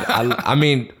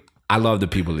love the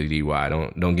people at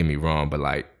EY. Don't get me wrong. But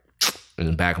like, in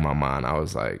the back of my mind, I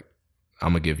was like,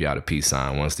 I'm going to give y'all the peace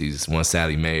sign once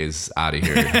Sally Mae is out of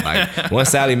here. Like, once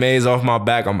Sally Mae is off my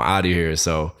back, I'm out of here.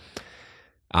 So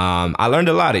I learned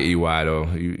a lot at EY, though.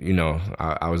 You know,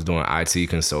 I was doing IT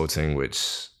consulting,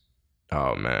 which...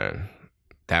 oh man,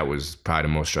 that was probably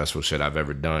the most stressful shit I've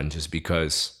ever done, just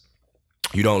because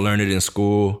you don't learn it in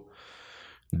school.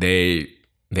 They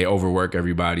overwork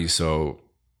everybody, so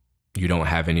you don't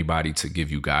have anybody to give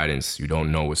you guidance. You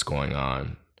don't know what's going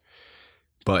on.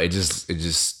 But it just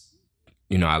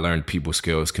you know, I learned people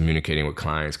skills, communicating with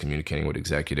clients, communicating with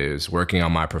executives, working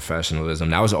on my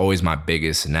professionalism. That was always my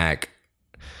biggest knack.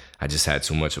 I just had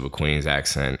too much of a Queens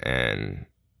accent, and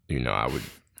you know,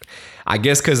 I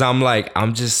guess because I'm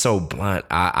just so blunt.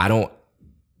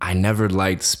 I never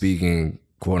liked speaking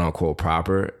quote unquote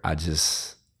proper. I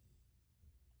just,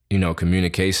 you know,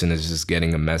 communication is just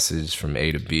getting a message from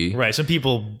A to B. Right. Some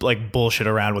people like bullshit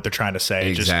around what they're trying to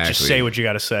say. Exactly. Just say what you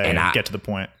got to say and get to the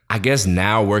point. I guess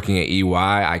now working at EY,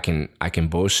 I can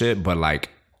bullshit, but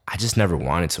like, I just never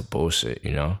wanted to bullshit,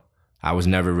 you know? I was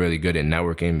never really good at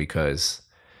networking because...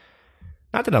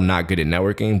 not that I'm not good at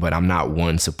networking, but I'm not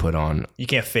one to put on... you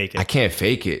can't fake it. I can't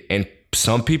fake it. And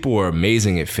some people are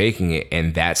amazing at faking it,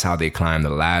 and that's how they climb the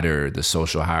ladder, the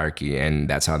social hierarchy, and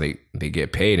that's how they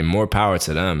get paid, and more power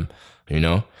to them, you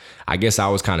know? I guess I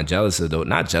was kind of jealous of those...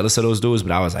 not jealous of those dudes,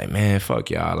 but I was like, man, fuck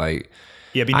y'all. Like,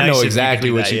 yeah, be nice. I know exactly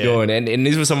what you're doing. And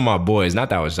these were some of my boys. Not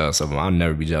that I was jealous of them. I'll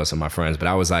never be jealous of my friends, but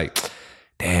I was like...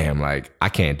 damn, like, I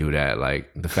can't do that.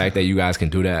 Like, the fact that you guys can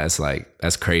do that, it's like,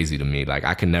 that's crazy to me. Like,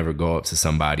 I can never go up to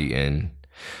somebody and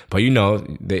But you know,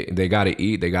 they got to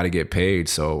eat, they got to get paid.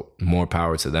 So more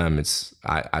power to them.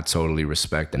 I totally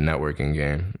respect the networking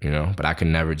game, you know. But I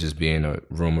can never just be in a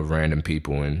room of random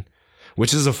people, and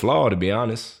which is a flaw, to be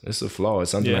honest. It's a flaw.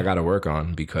 It's something I got to work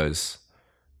on because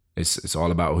it's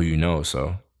all about who you know.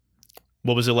 So,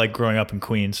 what was it like growing up in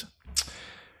Queens?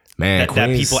 Man, that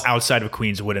people outside of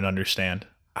Queens wouldn't understand.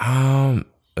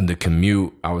 The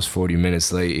commute, I was 40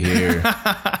 minutes late here.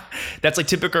 That's like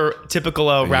typical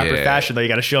rapper fashion, though. You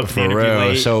got to show up to the interview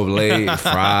late. Show up late,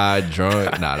 fried,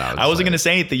 drunk. Nah, I wasn't going to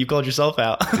say anything. You called yourself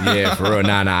out. Yeah, for real.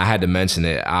 Nah, I had to mention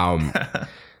it.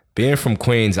 Being from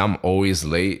Queens, I'm always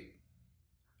late.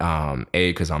 A,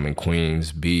 because I'm in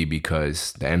Queens. B,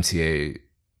 because the MTA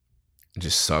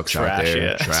just sucks out there.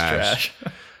 Yeah, trash.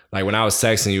 Like when I was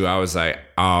texting you, I was like,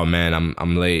 "Oh man,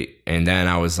 I'm late," and then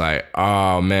I was like,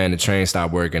 "Oh man, the train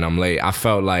stopped working. I'm late." I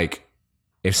felt like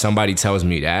if somebody tells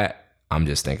me that, I'm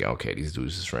just thinking, "Okay, these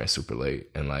dudes just ran super late,"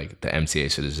 and like the MTA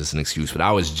shit is just an excuse. But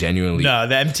I was genuinely the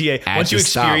MTA. Once you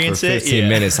experience for 15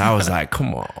 minutes, I was like,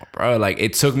 "Come on, bro!" Like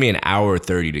it took me an hour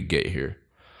 30 to get here.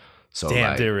 So damn,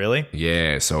 like, did it really?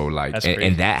 Yeah. So like,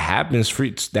 and that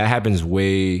happens. That happens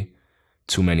way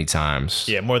too many times.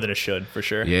 Yeah, more than it should, for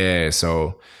sure. Yeah.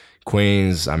 So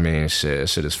Queens, I mean,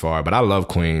 shit is far, but I love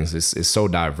Queens. It's so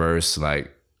diverse.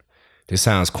 Like, this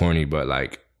sounds corny, but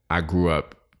like, I grew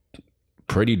up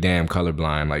pretty damn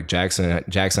colorblind. Like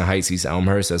Jackson Heights, East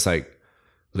Elmhurst, that's like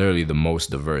literally the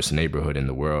most diverse neighborhood in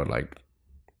the world. Like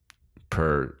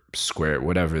per square,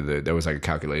 whatever. There was like a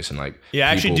calculation. Like, yeah,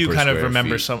 I actually do kind of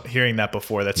remember feet. Hearing that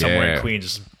before. That somewhere in Queens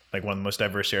is like one of the most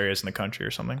diverse areas in the country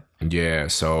or something. Yeah,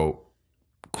 so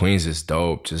Queens is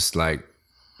dope. Just like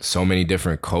so many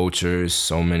different cultures,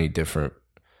 so many different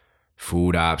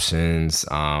food options.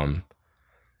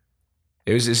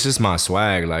 It's just my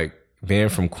swag. Like being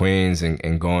from Queens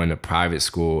and going to private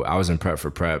school. I was in Prep for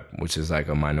Prep, which is like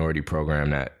a minority program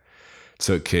that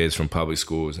took kids from public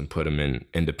schools and put them in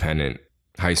independent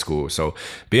high school. So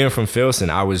being from Filson,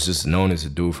 I was just known as a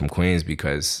dude from Queens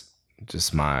because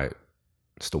just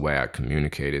the way I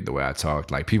communicated, the way I talked.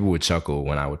 Like people would chuckle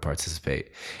when I would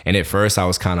participate. And at first I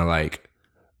was kind of like,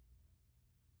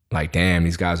 damn,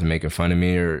 these guys are making fun of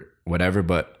me or whatever,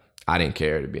 but I didn't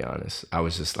care, to be honest. I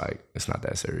was just like, it's not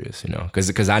that serious, you know?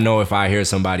 Because I know if I hear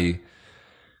somebody,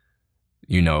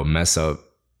 you know, mess up,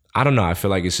 I don't know, I feel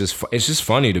like it's just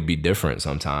funny to be different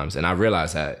sometimes. And I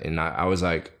realized that. And I was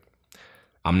like,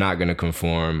 I'm not going to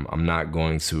conform. I'm not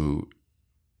going to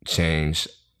change.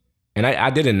 And I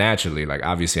did it naturally. Like,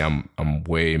 obviously, I'm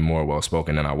way more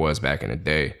well-spoken than I was back in the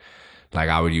day. Like,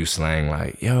 I would use slang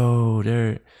like, yo,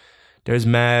 there's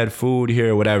mad food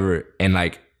here or whatever. And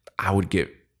like,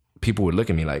 people would look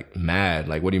at me like, mad?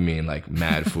 Like, what do you mean, like,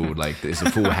 mad food? Like, is the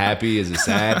food happy? Is it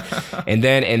sad? And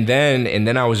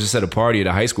then I was just at a party, at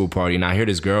a high school party, and I hear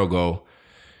this girl go,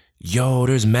 yo,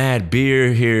 there's mad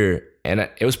beer here. And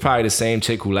it was probably the same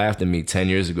chick who laughed at me 10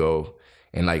 years ago.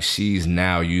 And like, she's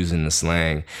now using the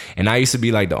slang. And I used to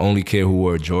be like the only kid who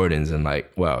wore Jordans. And like,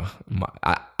 well,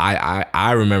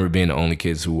 I remember being the only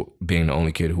kid who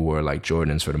wore like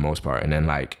Jordans for the most part. And then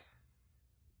like,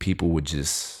 people would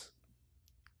just,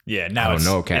 yeah, now it's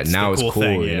cool,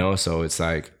 thing, you know? So it's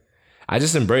like, I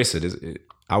just embrace it.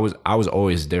 I was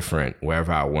always different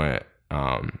wherever I went.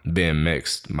 Being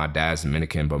mixed. My dad's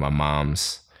Dominican, but my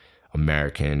mom's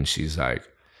American. She's like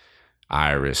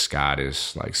Irish,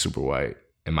 Scottish, like super white.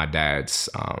 And my dad's,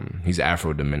 he's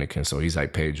Afro-Dominican, so he's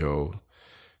like Pedro,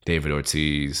 David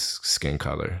Ortiz skin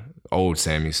color, old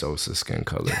Sammy Sosa skin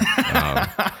color.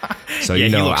 So yeah, you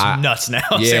know, he looks nuts now.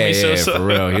 Yeah, Sammy Sosa. for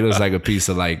real. He looks like a piece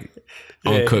of like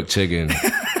uncooked chicken.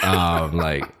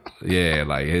 Like yeah,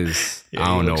 like his. I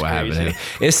don't know what happened to him.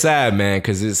 It's sad, man,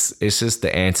 because it's just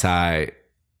the anti,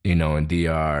 you know, in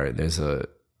DR. There's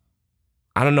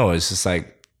I don't know. It's just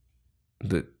like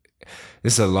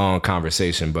this is a long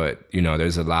conversation, but you know,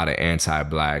 there's a lot of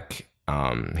anti-black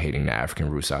hating the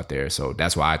African roots out there. So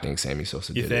that's why I think Sammy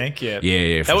Sosa did it. You think? Yeah.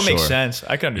 Yeah. That would make sense.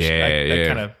 I can understand. That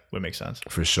kind of would make sense.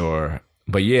 For sure.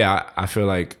 But yeah, I feel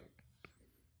like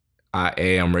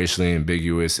I'm racially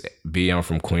ambiguous. B, I'm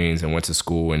from Queens and went to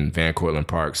school in Van Cortlandt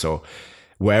Park. So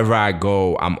wherever I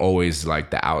go, I'm always like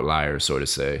the outlier, so to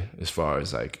say, as far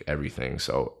as like everything.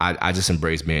 So I just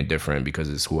embrace being different because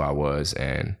it's who I was,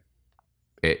 and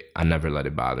I never let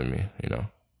it bother me, you know?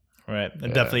 Right.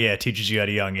 It definitely, it teaches you at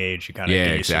a young age. You kind of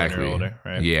get used to it when you're older,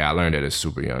 right? Yeah, I learned at a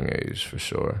super young age, for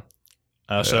sure.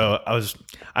 So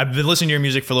I've been listening to your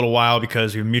music for a little while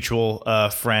because your mutual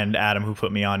friend, Adam, who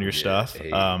put me on your stuff.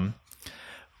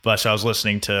 But so I was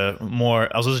listening to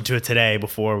it today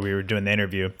before we were doing the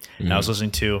interview, and I was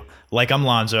listening to Like I'm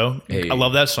Lonzo. Hey. I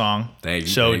love that song. Thank you.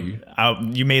 So thank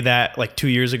you. You made that like 2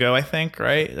 years ago, I think,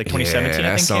 right? Like 2017. Yeah, I think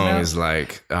that song came out. is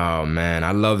like, oh man,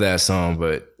 I love that song,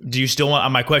 but Do you still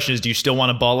want? My question is, do you still want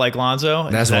to ball like Lonzo?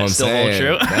 that's Does what that I'm still saying.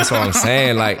 hold true? That's what I'm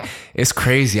saying. Like, it's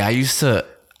crazy. I used to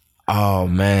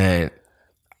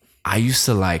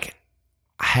like,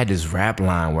 I had this rap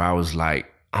line where I was like,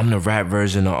 I'm the rap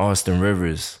version of Austin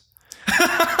Rivers.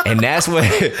 And that's what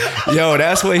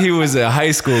he was in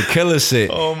high school, killer shit.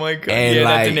 Oh my god! And yeah,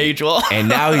 like, that didn't age well. And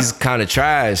now he's kind of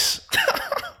trash.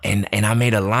 And I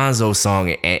made a Lonzo song,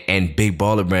 and Big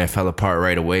Baller Brand fell apart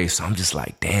right away. So I'm just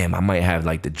like, damn, I might have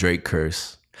like the Drake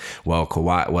curse. Well,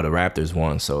 Kawhi, the Raptors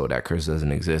won, so that curse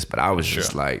doesn't exist. But I was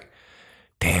just like,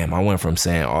 damn, I went from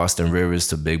saying Austin Rivers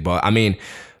to Big Baller. I mean,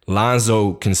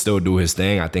 Lonzo can still do his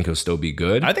thing. I think he'll still be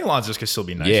good. I think Lonzo's can still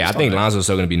be nice. Yeah, I think Lonzo's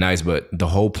still gonna be nice. But the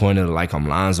whole point of the Like I'm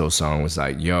Lonzo song was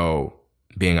like, yo,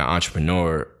 being an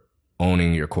entrepreneur,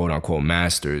 owning your quote unquote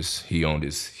masters. He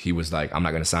was like, I'm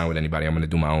not gonna sign with anybody. I'm gonna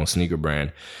do my own sneaker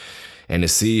brand. And to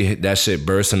see that shit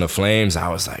burst into flames, I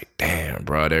was like, damn,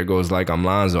 bro, there goes Like I'm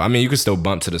Lonzo. I mean, you could still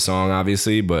bump to the song,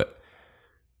 obviously, but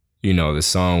you know, the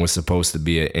song was supposed to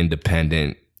be an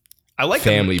independent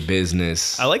family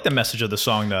business. I like the message of the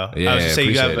song, though. Yeah, I was going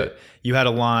to say you had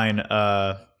a line.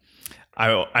 I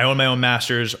own my own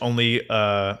masters. Only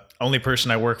person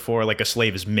I work for like a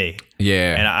slave is me.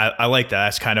 Yeah, and I like that.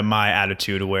 That's kind of my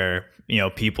attitude. Where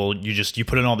people you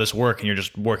put in all this work and you're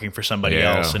just working for somebody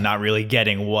else and not really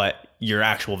getting what your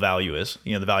actual value is.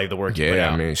 The value of the work. You put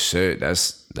out. I mean, shit.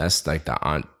 That's like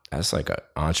that's like an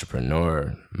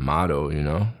entrepreneur motto.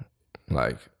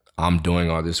 Like, I'm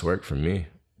doing all this work for me.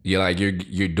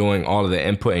 You're doing all of the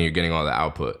input and you're getting all the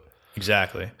output.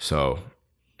 Exactly. So,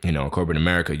 in corporate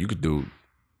America, you could do.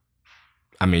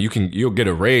 I mean, you'll get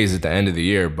a raise at the end of the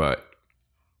year, but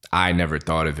I never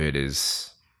thought of it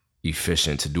as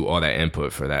efficient to do all that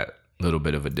input for that little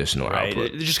bit of additional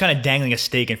output. It's just kind of dangling a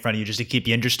stake in front of you just to keep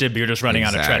you interested, but you're just running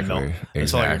on a treadmill.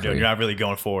 That's all you're doing. You're not really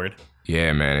going forward.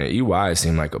 Yeah, man. And EY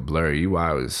seemed like a blur. EY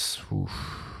was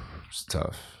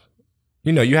tough.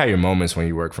 You had your moments when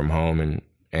you work from home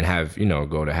and have,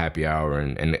 go to happy hour.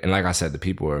 And like I said, the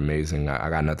people are amazing. I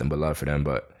got nothing but love for them.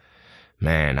 But,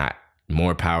 man,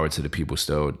 more power to the people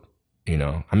still,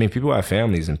 I mean, people have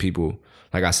families and people,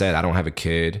 like I said, I don't have a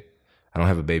kid. I don't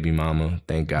have a baby mama.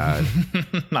 Thank God.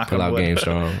 Pull out Game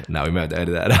Strong. Now we might have to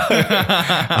edit that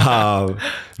out.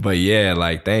 But, yeah,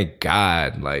 like, thank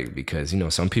God. Like, because,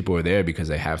 some people are there because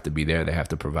they have to be there. They have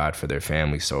to provide for their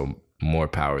family. So more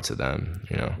power to them,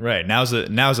 Right. Now's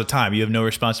the time. You have no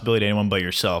responsibility to anyone but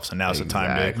yourself. So now's the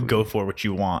time to go for what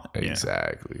you want.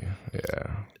 Exactly.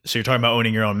 Yeah. So you're talking about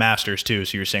owning your own masters too.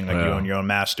 So you're saying like you own your own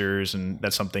masters, and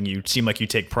that's something you seem like you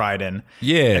take pride in.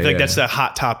 Yeah. I think that's a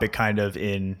hot topic kind of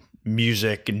in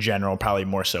music in general, probably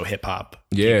more so hip hop.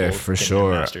 Yeah, for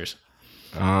sure. Masters.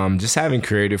 Just having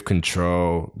creative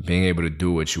control, being able to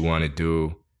do what you want to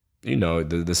do.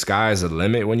 The sky's the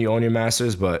limit when you own your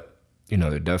masters, but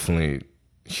there are definitely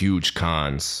huge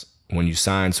cons. When you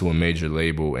sign to a major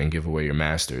label and give away your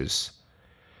masters,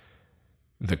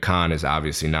 the con is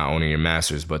obviously not owning your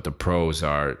masters, but the pros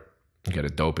are you get a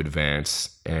dope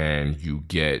advance and you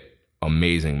get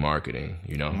amazing marketing,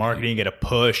 Marketing, you get a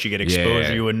push, you get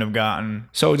exposure you wouldn't have gotten.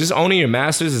 So just owning your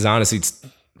masters is honestly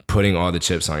putting all the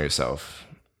chips on yourself.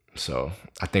 So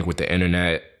I think with the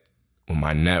internet, with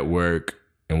my network,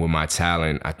 and with my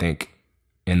talent, I think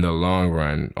in the long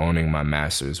run, owning my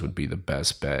masters would be the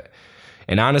best bet.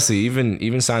 And honestly,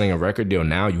 even signing a record deal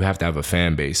now, you have to have a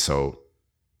fan base. So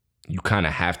you kind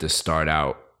of have to start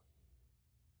out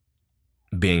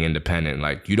being independent.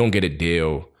 Like, you don't get a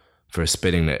deal for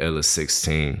spitting the illest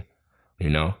 16,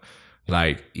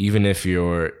 Like, even if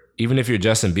you're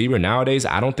Justin Bieber nowadays,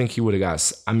 I don't think he would have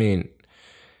got,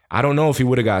 I don't know if he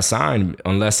would have got signed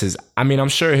unless I'm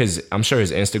sure his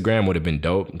Instagram would have been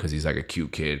dope because he's like a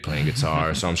cute kid playing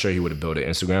guitar. So I'm sure he would have built an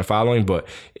Instagram following. But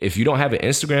if you don't have an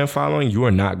Instagram following, you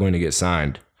are not going to get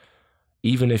signed.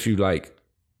 Even if you like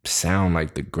sound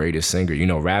like the greatest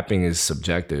singer, rapping is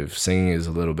subjective. Singing is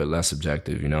a little bit less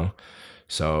subjective,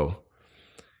 So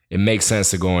it makes sense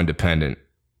to go independent.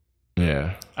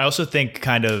 Yeah. I also think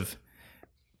kind of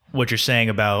what you're saying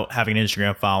about having an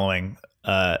Instagram following,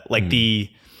 the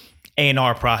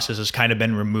A&R process has kind of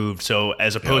been removed. So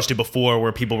as opposed to before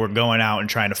where people were going out and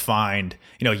trying to find,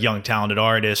 young talented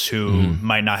artists who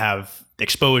might not have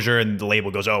exposure and the label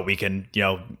goes, oh, we can,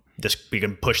 we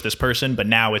can push this person. But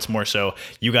now it's more so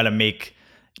you got to make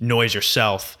noise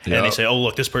yourself. Yep. And they say, oh,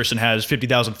 look, this person has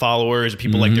 50,000 followers.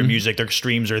 People like their music, their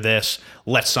streams are this.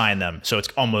 Let's sign them. So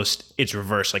it's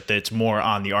reverse. Like it's more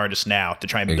on the artist now to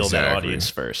try and build that audience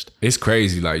first. It's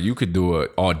crazy. Like you could do an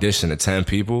audition of 10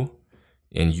 people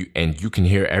and you can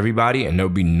hear everybody and there'll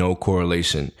be no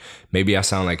correlation. Maybe I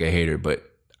sound like a hater, but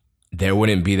there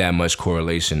wouldn't be that much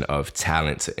correlation of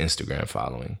talent to Instagram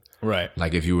following. Right.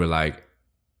 Like if you were like,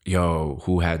 yo,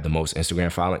 who had the most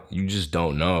Instagram following? You just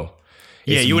don't know.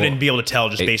 Yeah, you wouldn't be able to tell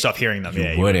just based off hearing them.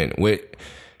 You wouldn't.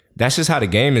 That's just how the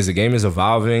game is. The game is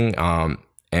evolving.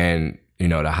 And you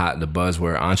know, the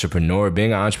buzzword entrepreneur.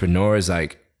 Being an entrepreneur is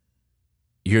like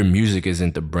your music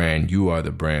isn't the brand. You are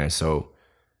the brand. So,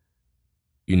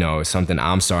 you know, it's something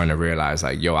I'm starting to realize.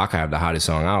 Like, yo, I could have the hottest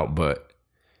song out, but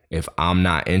if I'm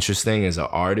not interesting as an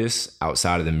artist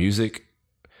outside of the music,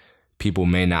 people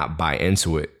may not buy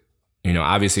into it. You know,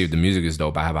 obviously, if the music is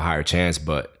dope, I have a higher chance,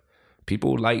 but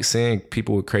people like seeing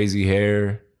people with crazy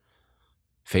hair,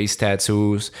 face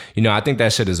tattoos. You know, I think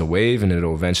that shit is a wave and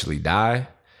it'll eventually die.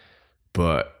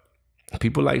 But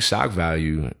people like shock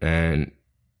value. And,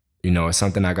 you know, it's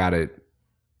something I got to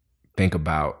think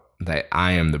about, that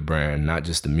I am the brand, not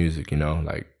just the music, you know,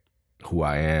 like who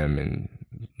I am, and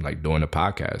like doing the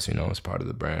podcast, you know, it's part of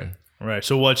the brand. Right.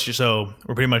 So we're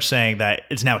pretty much saying that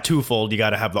it's now twofold. You got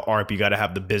to have the art, but you got to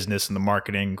have the business and the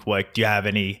marketing. Like, do you have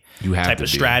any type of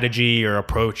strategy or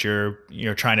approach you're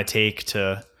trying to take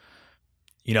to,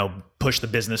 you know, push the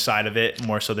business side of it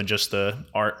more so than just the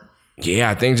art? Yeah,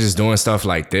 I think just doing stuff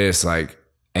like this, like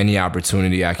any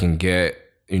opportunity I can get.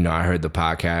 You know, I heard the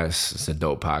podcast. It's a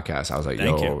dope podcast. I was like,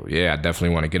 yeah, I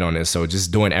definitely want to get on this. So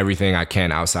just doing everything I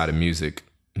can outside of music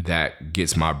that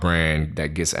gets my brand,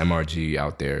 that gets MRG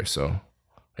out there. So,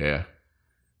 yeah.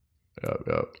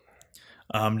 Yep.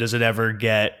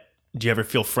 Do you ever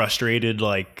feel frustrated,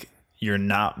 like you're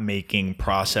not making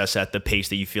process at the pace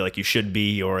that you feel like you should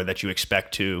be or that you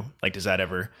expect to? Like, does that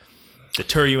ever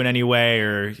deter you in any way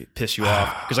or piss you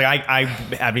off? Because like I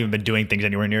haven't even been doing things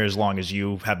anywhere near as long as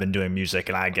you have been doing music,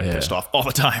 and I get pissed off all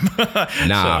the time.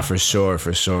 For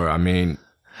sure. I mean,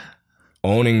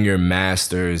 owning your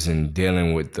masters and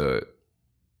dealing with I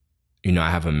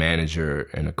have a manager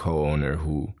and a co-owner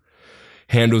who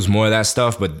handles more of that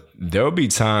stuff, but there'll be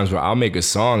times where I'll make a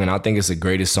song and I think it's the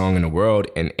greatest song in the world,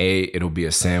 and A, it'll be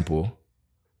a sample,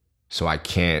 so I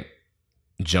can't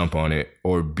jump on it,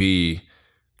 or B,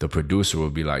 the producer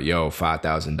will be like, yo,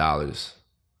 $5,000.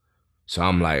 So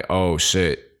I'm like, oh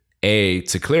shit. A,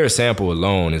 to clear a sample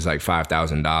alone is like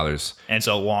 $5,000. And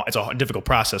it's a difficult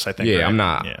process, I think. Yeah, right? I'm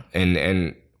not. Yeah.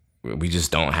 And we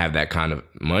just don't have that kind of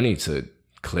money to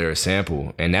clear a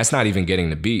sample. And that's not even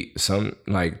getting the beat.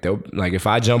 If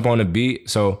I jump on the beat,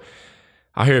 so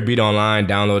I'll hear a beat online,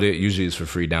 download it. Usually it's for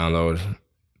free download.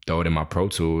 Throw it in my Pro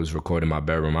Tools, record in my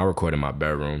bedroom. I record in my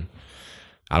bedroom.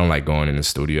 I don't like going in the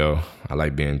studio. I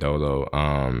like being dolo.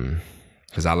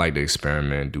 Because I like to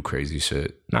experiment, do crazy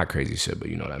shit. Not crazy shit, but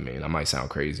you know what I mean. I might sound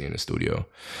crazy in the studio.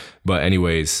 But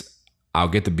anyways, I'll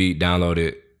get the beat, download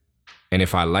it. And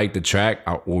if I like the track,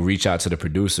 we'll reach out to the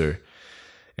producer.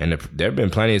 And there have been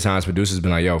plenty of times producers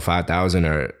been like, yo, 5,000,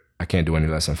 or I can't do any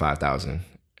less than 5,000.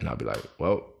 And I'll be like,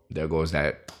 well, there goes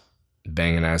that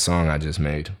banging ass song I just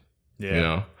made. Yeah. You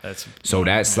know? That's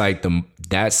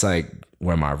like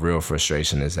where my real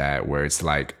frustration is at, where it's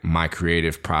like my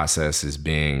creative process is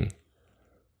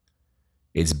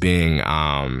it's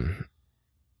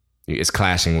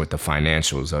clashing with the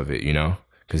financials of it, you know?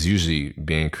 Because usually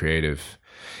being creative,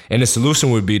 and the solution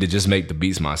would be to just make the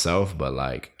beats myself, but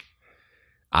like,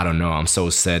 I don't know, I'm so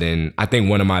set in. I think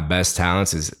one of my best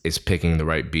talents is picking the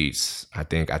right beats. I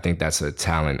think that's a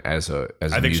talent as a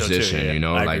musician, so too, yeah. You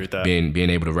know, like being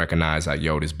able to recognize like,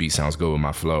 yo, this beat sounds good with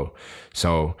my flow.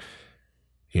 So,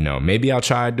 you know, maybe I'll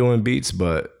try doing beats,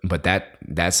 but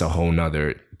that's a whole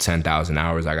nother 10,000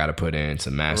 hours I got to put in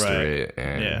to master it.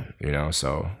 And, you know,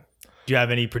 so. Do you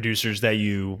have any producers that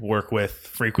you work with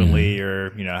frequently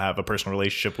or, you know, have a personal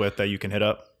relationship with that you can hit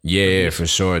up? Yeah, for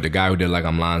sure. The guy who did Like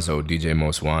I'm Lonzo, DJ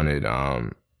Most Wanted,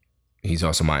 he's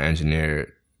also my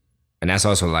engineer. And that's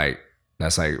like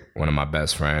one of my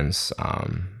best friends.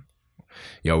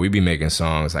 We be making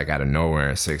songs like out of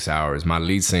nowhere in 6 hours. My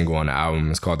lead single on the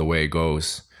album is called The Way It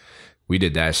Goes. We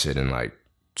did that shit in like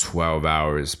 12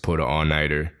 hours, put an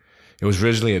all-nighter. It was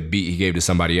originally a beat he gave to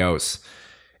somebody else.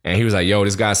 And he was like, yo,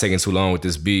 this guy's taking too long with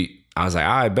this beat. I was like,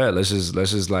 all right, bet. Let's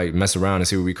just like mess around and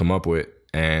see what we come up with.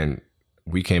 And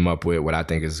we came up with what I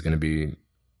think is going to be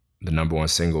the #1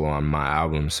 single on my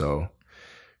album. So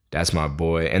that's my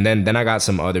boy. And then I got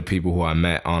some other people who I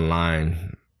met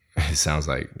online It sounds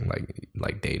like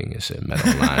dating and shit, met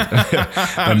online.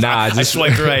 But nah, I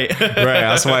swiped right. Right,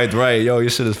 I swiped right. Yo, your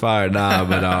shit is fire. Nah,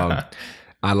 but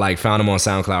I like found him on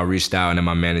SoundCloud, reached out, and then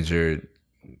my manager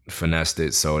finessed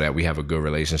it so that we have a good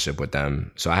relationship with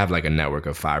them. So I have like a network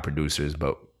of 5 producers,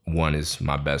 but one is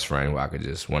my best friend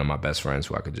one of my best friends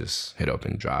who I could just hit up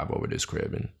and drive over to his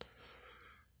crib and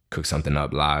cook something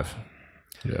up live.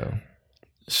 Yeah.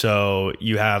 So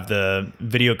you have the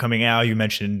video coming out. You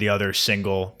mentioned the other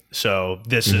single. So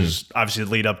this is obviously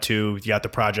the lead up to, you got the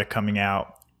project coming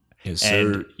out. Yes,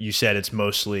 and sir. you said it's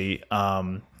mostly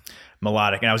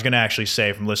melodic. And I was going to actually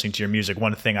say, from listening to your music,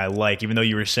 one thing I like, even though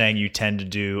you were saying you tend to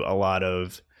do a lot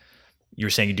of, you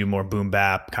were saying you do more boom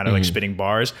bap, kind of like spitting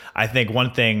bars. I think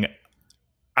one thing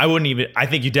I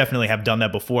think you definitely have done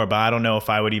that before, but I don't know if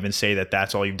I would even say that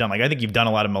that's all you've done. Like, I think you've done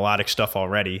a lot of melodic stuff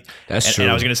already. That's true.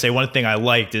 And I was going to say, one thing I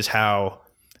liked is how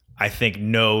I think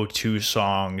no 2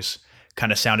 songs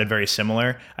kind of sounded very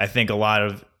similar. I think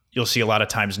you'll see a lot of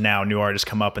times now new artists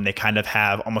come up and they kind of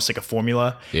have almost like a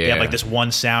formula. Yeah. They have like this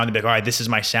one sound. They'll be like, all right, this is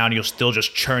my sound. You'll still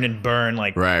just churn and burn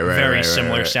like very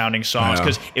similar sounding songs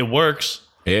because it works.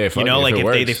 Yeah, if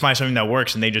they find something that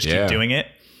works and they just keep doing it.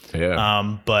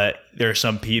 Yeah. But there are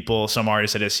some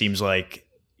artists that it seems like,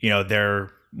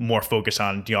 they're more focused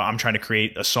on, I'm trying to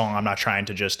create a song. I'm not trying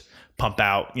to just pump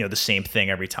out, the same thing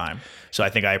every time. So I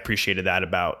think I appreciated that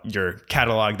about your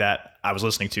catalog that I was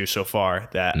listening to so far,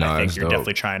 that I think you're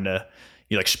definitely trying to,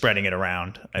 you're like spreading it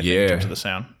around, I think, in terms of the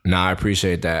sound. No, I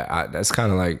appreciate that. That's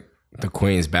kind of like the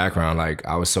Queen's background. Like,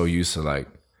 I was so used to like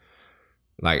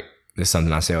there's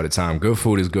something I say all the time. Good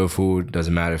food is good food.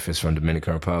 Doesn't matter if it's from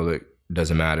Dominican Republic.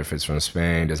 Doesn't matter if it's from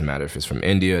Spain. Doesn't matter if it's from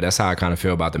India. That's how I kind of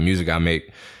feel about the music I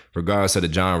make. Regardless of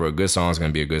the genre, a good song is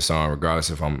going to be a good song. Regardless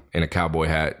if I'm in a cowboy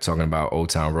hat talking about Old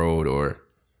Town Road or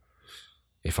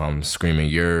if I'm screaming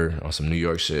 "You're" on some New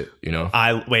York shit,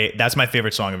 Wait, that's my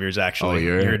favorite song of yours, actually. Oh,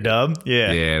 You're a dub?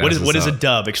 Yeah. Yeah. What is a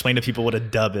dub? Explain to people what a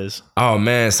dub is. Oh,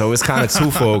 man. So it's kind of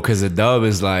twofold because a dub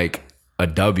is like a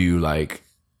W, like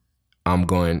I'm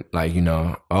going like,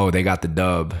 oh, they got the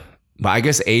dub. But I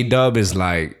guess a dub is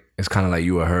like, it's kind of like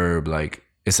you a herb, like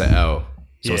it's a L.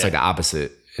 So it's like the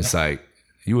opposite. It's like,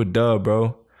 you a dub,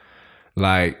 bro.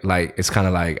 Like it's kind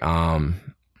of like,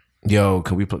 yo,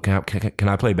 can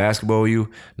I play basketball with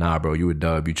you? Nah, bro, you a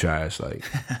dub, you trash. Like,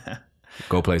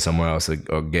 go play somewhere else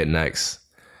or get next.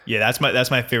 Yeah,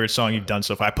 that's my favorite song you've done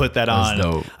so far. I put that on.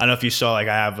 Dope. I don't know if you saw, like,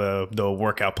 I have the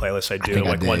workout playlist I do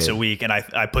like once a week, and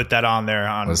I put that on there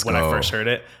I first heard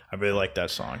it. I really liked that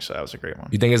song, so that was a great one.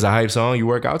 You think it's a hype song? You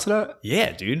work out to that?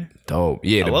 Yeah, dude. Dope.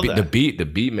 Yeah, the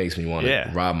beat makes me want to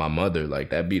rob my mother.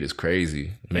 Like, that beat is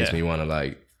crazy. It makes me want to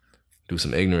like do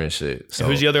some ignorant shit. So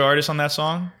who's the other artist on that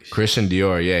song? Christian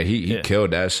Dior. Yeah, he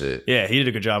killed that shit. Yeah, he did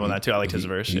a good job on that too. I liked his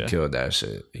verse. He killed that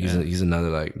shit. He's another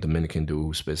like Dominican dude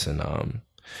who spits in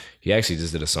he actually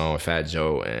just did a song with Fat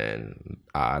Joe and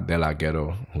De La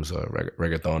Ghetto, who's a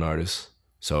reggaeton artist.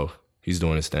 So he's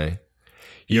doing his thing.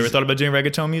 You ever thought about doing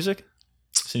reggaeton music?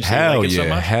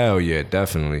 Hell yeah,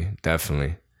 definitely.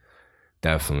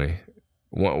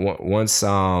 Once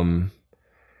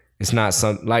it's not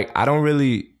something like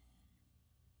I'm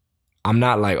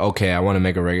not like, okay, I want to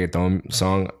make a reggaeton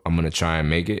song, I'm gonna try and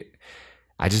make it.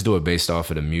 I just do it based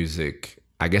off of the music.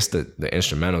 I guess the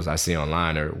instrumentals I see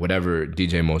online or whatever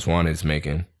DJ Most Wanted is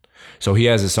making. So he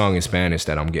has a song in Spanish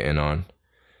that I'm getting on,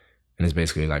 and it's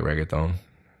basically like reggaeton.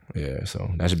 Yeah,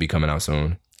 so that should be coming out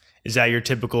soon. Is that your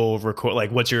typical record? Like,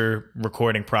 what's your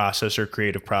recording process or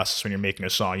creative process when you're making a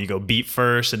song? You go beat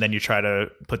first, and then you try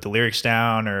to put the lyrics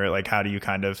down, or like, how do you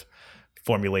kind of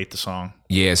formulate the song?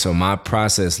 Yeah, so my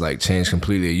process like changed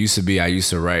completely. It used to be I used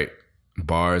to write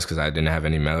bars because I didn't have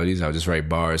any melodies. I would just write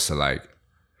bars to like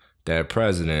Dead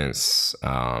Presidents,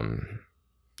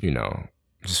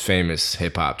 just famous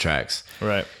hip hop tracks.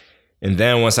 Right. And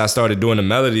then once I started doing the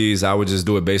melodies, I would just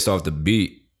do it based off the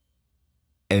beat.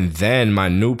 And then my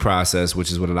new process, which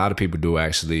is what a lot of people do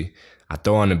actually, I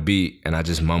throw on the beat and I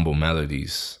just mumble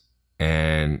melodies.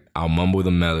 And I'll mumble the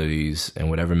melodies,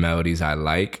 and whatever melodies I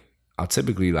like, I'll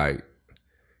typically like,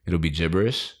 it'll be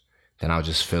gibberish. Then I'll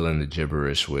just fill in the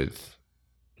gibberish with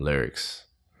lyrics.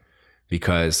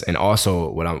 Because, and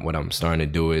also what I'm starting to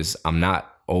do is I'm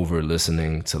not over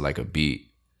listening to like a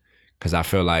beat, because I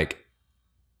feel like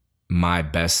my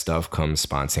best stuff comes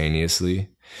spontaneously.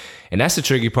 And that's the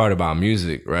tricky part about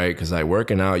music, right? Because like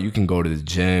working out, you can go to the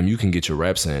gym, you can get your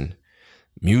reps in.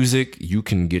 Music, you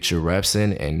can get your reps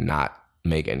in and not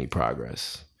make any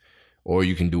progress. Or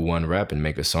you can do one rep and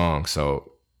make a song.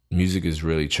 So music is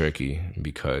really tricky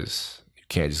because you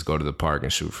can't just go to the park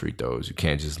and shoot free throws. You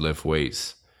can't just lift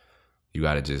weights. You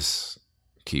got to just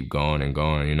keep going and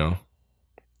going,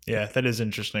 Yeah, that is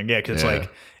interesting. Yeah, because Yeah.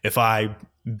 like if I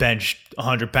bench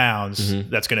 100 pounds,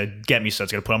 that's gonna get me. So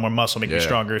it's gonna put on more muscle, make me Yeah.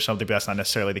 stronger or something. But that's not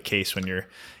necessarily the case when you're,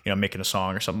 making a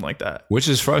song or something like that. Which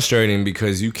is frustrating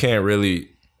because you can't really,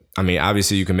 I mean,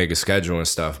 obviously you can make a schedule and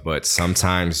stuff, but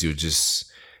sometimes you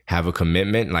just have a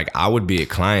commitment. Like I would be at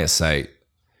client site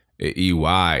at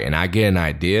EY and I get an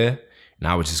idea and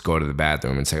I would just go to the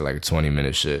bathroom and take like a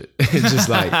 20-minute shit. Just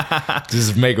like,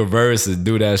 just make a verse and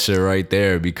do that shit right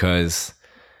there because,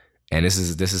 and this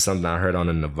is something I heard on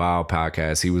the Naval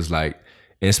podcast. He was like,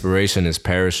 inspiration is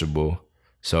perishable.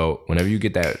 So whenever you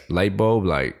get that light bulb,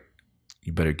 like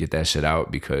you better get that shit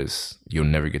out because you'll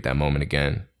never get that moment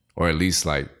again. Or at least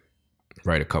like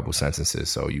write a couple sentences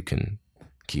so you can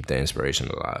keep the inspiration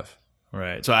alive.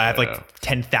 Right. So I have like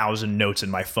 10,000 notes in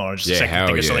my phone. Just a second hell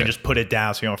think of something, yeah. just put it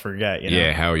down so you don't forget.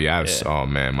 Yeah, hell yeah. Oh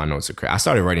man, my notes are crazy. I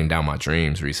started writing down my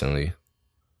dreams recently.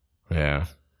 Yeah.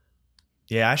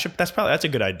 Yeah, that's a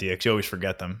good idea because you always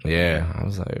forget them. Yeah. I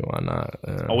was like, why not?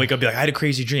 I'll wake up and be like, I had a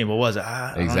crazy dream. What was it?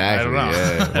 Exactly. I don't know.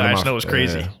 Yeah. I just know it was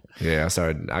crazy. Yeah,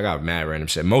 I got mad random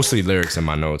shit. Mostly lyrics in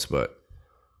my notes, but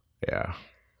yeah.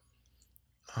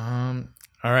 All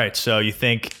right. So you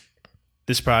think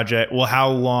this project, well, how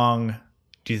long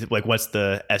do you think, like, what's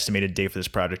the estimated date for this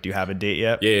project? Do you have a date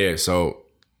yet? Yeah. So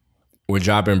we're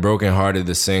dropping Broken Hearted,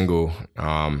 the single.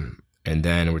 And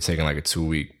then we're taking like a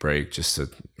 2-week break just to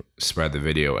spread the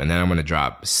video. And then I'm going to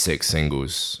drop 6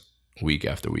 singles week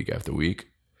after week after week.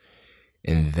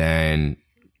 And then,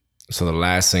 so the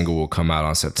last single will come out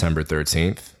on September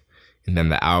 13th. And then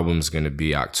the album's going to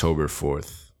be October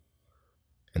 4th.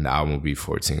 And the album will be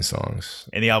 14 songs.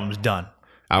 And the album's done.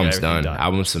 Album's done.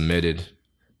 Album submitted.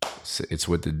 It's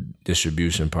with the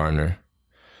distribution partner.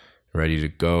 Ready to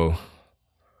go.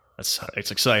 It's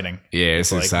exciting. Yeah,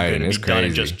 it's like, exciting. It's crazy.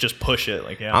 And just push it.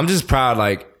 Like, yeah. I'm just proud.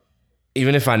 Like,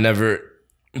 even if I never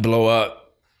blow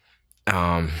up,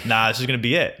 nah, this is gonna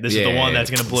be it. This is the one that's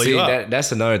gonna blow you up.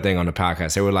 That's another thing on the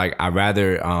podcast. They were like, I'd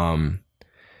rather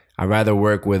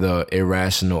work with a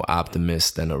irrational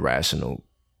optimist than a rational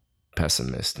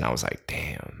pessimist. And I was like,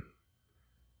 damn,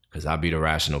 because I'll be the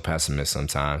rational pessimist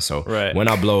sometimes. So when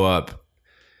I blow up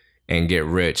and get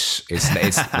rich, it's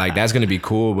like that's gonna be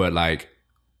cool, but like,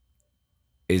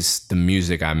 it's the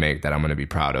music I make that I'm gonna be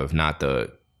proud of, not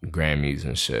the Grammys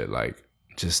and shit. Like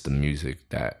just the music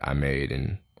that I made,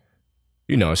 and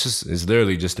it's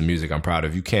literally just the music I'm proud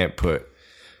of. You can't put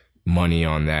money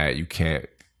on that. You can't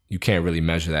really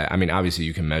measure that. I mean, obviously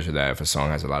you can measure that if a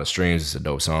song has a lot of streams, it's a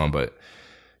dope song, but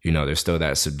there's still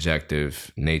that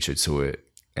subjective nature to it,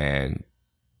 and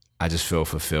I just feel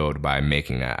fulfilled by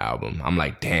making that album. I'm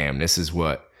like, damn, this is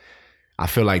what I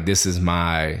feel like. This is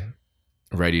my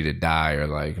ready to die, or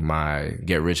like my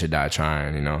get rich or die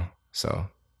trying, So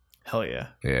hell yeah.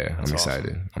 Yeah, That's I'm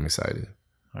excited. awesome. I'm excited.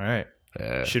 All right.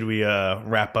 Yeah. Should we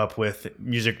wrap up with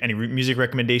music? Any music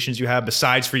recommendations you have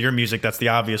besides for your music? That's the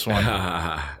obvious one.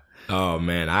 Oh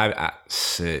man, I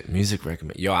shit, music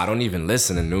recommend. Yo, I don't even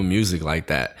listen to new music like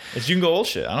that. You can go old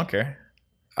shit. I don't care.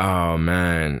 Oh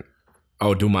man.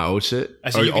 Oh, do my old shit? I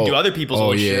said you can do other people's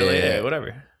old shit. Like, yeah,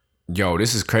 whatever. Yo,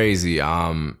 this is crazy.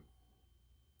 I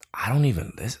don't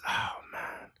even listen. Oh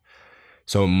man.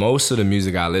 So most of the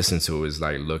music I listen to is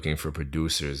like looking for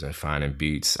producers and finding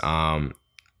beats. I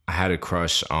had a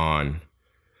crush on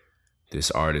this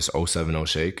artist 070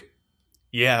 Shake.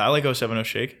 Yeah, I like 070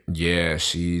 Shake. Yeah,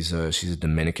 she's a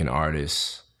Dominican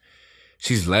artist.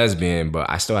 She's lesbian, but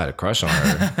I still had a crush on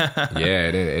her. Yeah,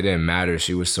 it didn't matter.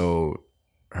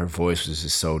 Her voice was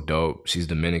just so dope. She's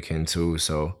Dominican too,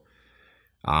 so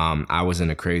I was in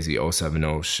a crazy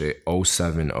 070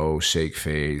 Shake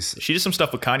phase. She did some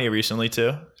stuff with Kanye recently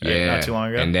too. Yeah, not too long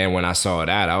ago. And then when I saw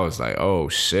that, I was like, oh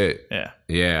shit.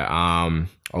 Yeah.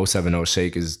 070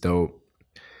 Shake is dope.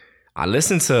 I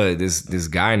listened to this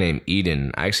guy named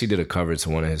Eden. I actually did a cover to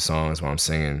one of his songs while I'm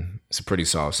singing. It's a pretty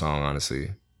soft song,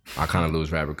 honestly. I kind of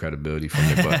lose rapper credibility from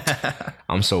it, but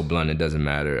I'm so blunt, it doesn't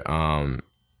matter.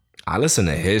 I listen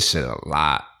to his shit a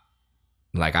lot.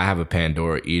 Like I have a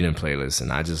Pandora Eden playlist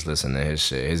and I just listen to his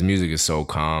shit. His music is so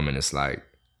calm and it's like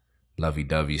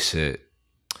lovey-dovey shit.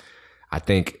 I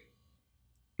think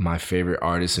my favorite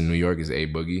artist in New York is A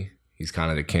Boogie. He's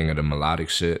kind of the king of the melodic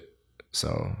shit.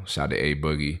 So shout out to A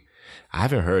Boogie. I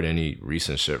haven't heard any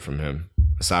recent shit from him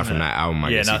aside from that album.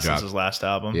 I guess he dropped since his last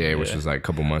album. Yeah, which was like a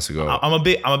couple months ago. I'm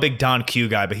a big Don Q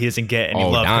guy, but he doesn't get any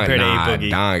love compared to A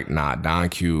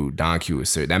Boogie. Don Q is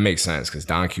serious. That makes sense because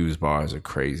Don Q's bars are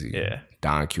crazy. Yeah,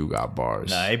 Don Q got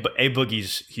bars. Nah, A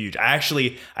Boogie's huge. I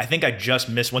think I just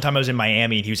missed one time I was in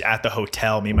Miami and he was at the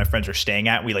hotel me and my friends were staying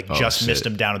at. We missed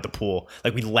him down at the pool.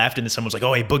 Like we left and then someone was like,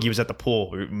 "Oh, A Boogie was at the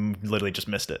pool." We literally just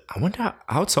missed it. I wonder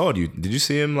how tall you did you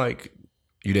see him? Like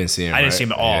you didn't see him. I didn't see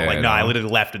him at all. I literally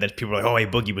left and then people were like, "Oh, A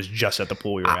Boogie was just at the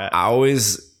pool we were at."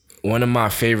 One of my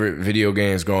favorite video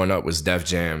games growing up was Def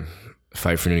Jam,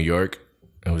 Fight for New York.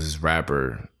 It was this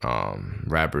rapper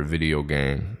video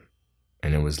game,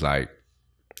 and it was like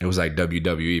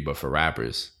WWE but for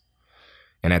rappers.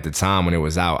 And at the time when it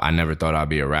was out, I never thought I'd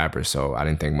be a rapper, so I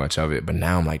didn't think much of it. But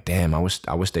now I'm like, damn, I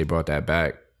wish they brought that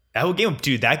back.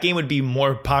 That game would be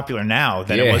more popular now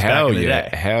than it was back in the day.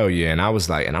 Hell yeah. And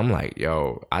I'm like,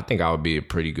 yo, I think I would be a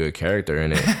pretty good character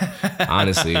in it.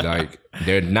 Honestly, like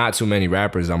there are not too many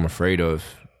rappers I'm afraid of.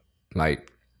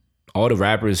 Like all the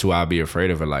rappers who I'd be afraid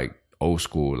of are like old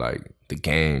school, like The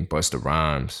Game, Busta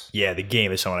Rhymes. Yeah, The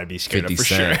Game is someone I'd be scared of for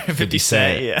sure. 50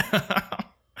 Cent, yeah.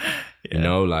 You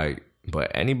know, like,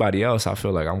 but anybody else, I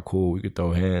feel like I'm cool. We could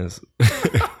throw hands.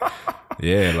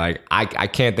 Yeah, like I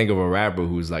can't think of a rapper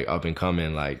who's like up and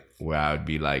coming, like where I would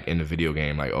be like in the video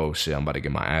game, like, oh shit, I'm about to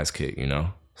get my ass kicked, you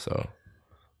know? So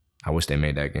I wish they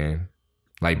made that game.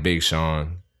 Like Big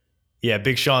Sean. Yeah,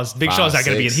 Big Sean's not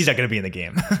gonna be he's not gonna be in the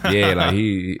game. Yeah,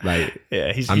 like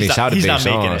shout out to Big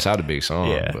Sean. Shout out to Big Sean.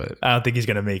 Yeah, but I don't think he's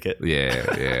gonna make it.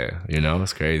 Yeah. You know,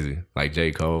 it's crazy. Like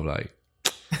J. Cole, like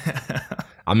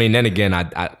I mean, then again,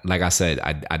 I like I said,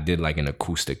 I did like an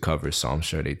acoustic cover, so I'm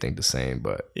sure they think the same.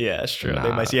 But yeah, that's true. Nah.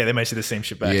 They might see the same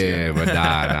shit back. Yeah, but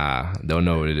nah, don't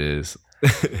know what it is.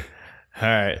 All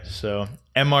right, so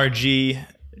MRG,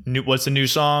 what's the new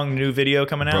song, new video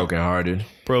coming out?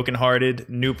 Brokenhearted,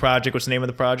 new project. What's the name of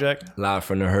the project? Live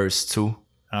from the Hearse 2.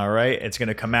 All right, it's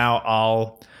gonna come out.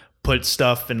 I'll put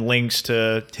stuff and links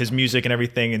to his music and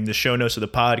everything in the show notes of the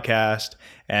podcast.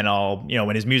 And I'll,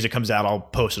 when his music comes out, I'll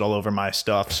post it all over my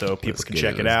stuff so people can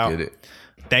check it out.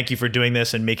 Thank you for doing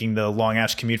this and making the long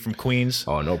ass commute from Queens.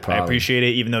 Oh, no problem. I appreciate it,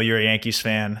 even though you're a Yankees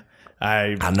fan.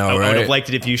 I know, right? I would have liked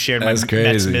it if you shared my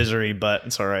Mets misery, but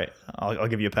it's all right. I'll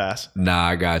give you a pass. Nah,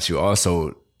 I got you.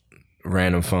 Also,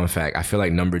 random fun fact. I feel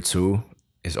like number 2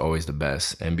 is always the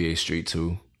best. NBA Street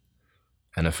 2,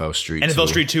 NFL Street 2. NFL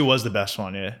Street 2 was the best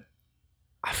one, yeah.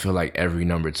 I feel like every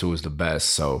number 2 is the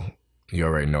best, so you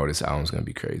already know this album's gonna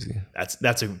be crazy.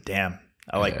 That's a damn.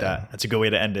 I like that. That's a good way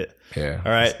to end it. Yeah.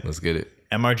 All right. Let's get it.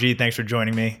 MRG, thanks for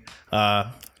joining me.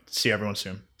 See everyone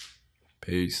soon.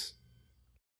 Peace.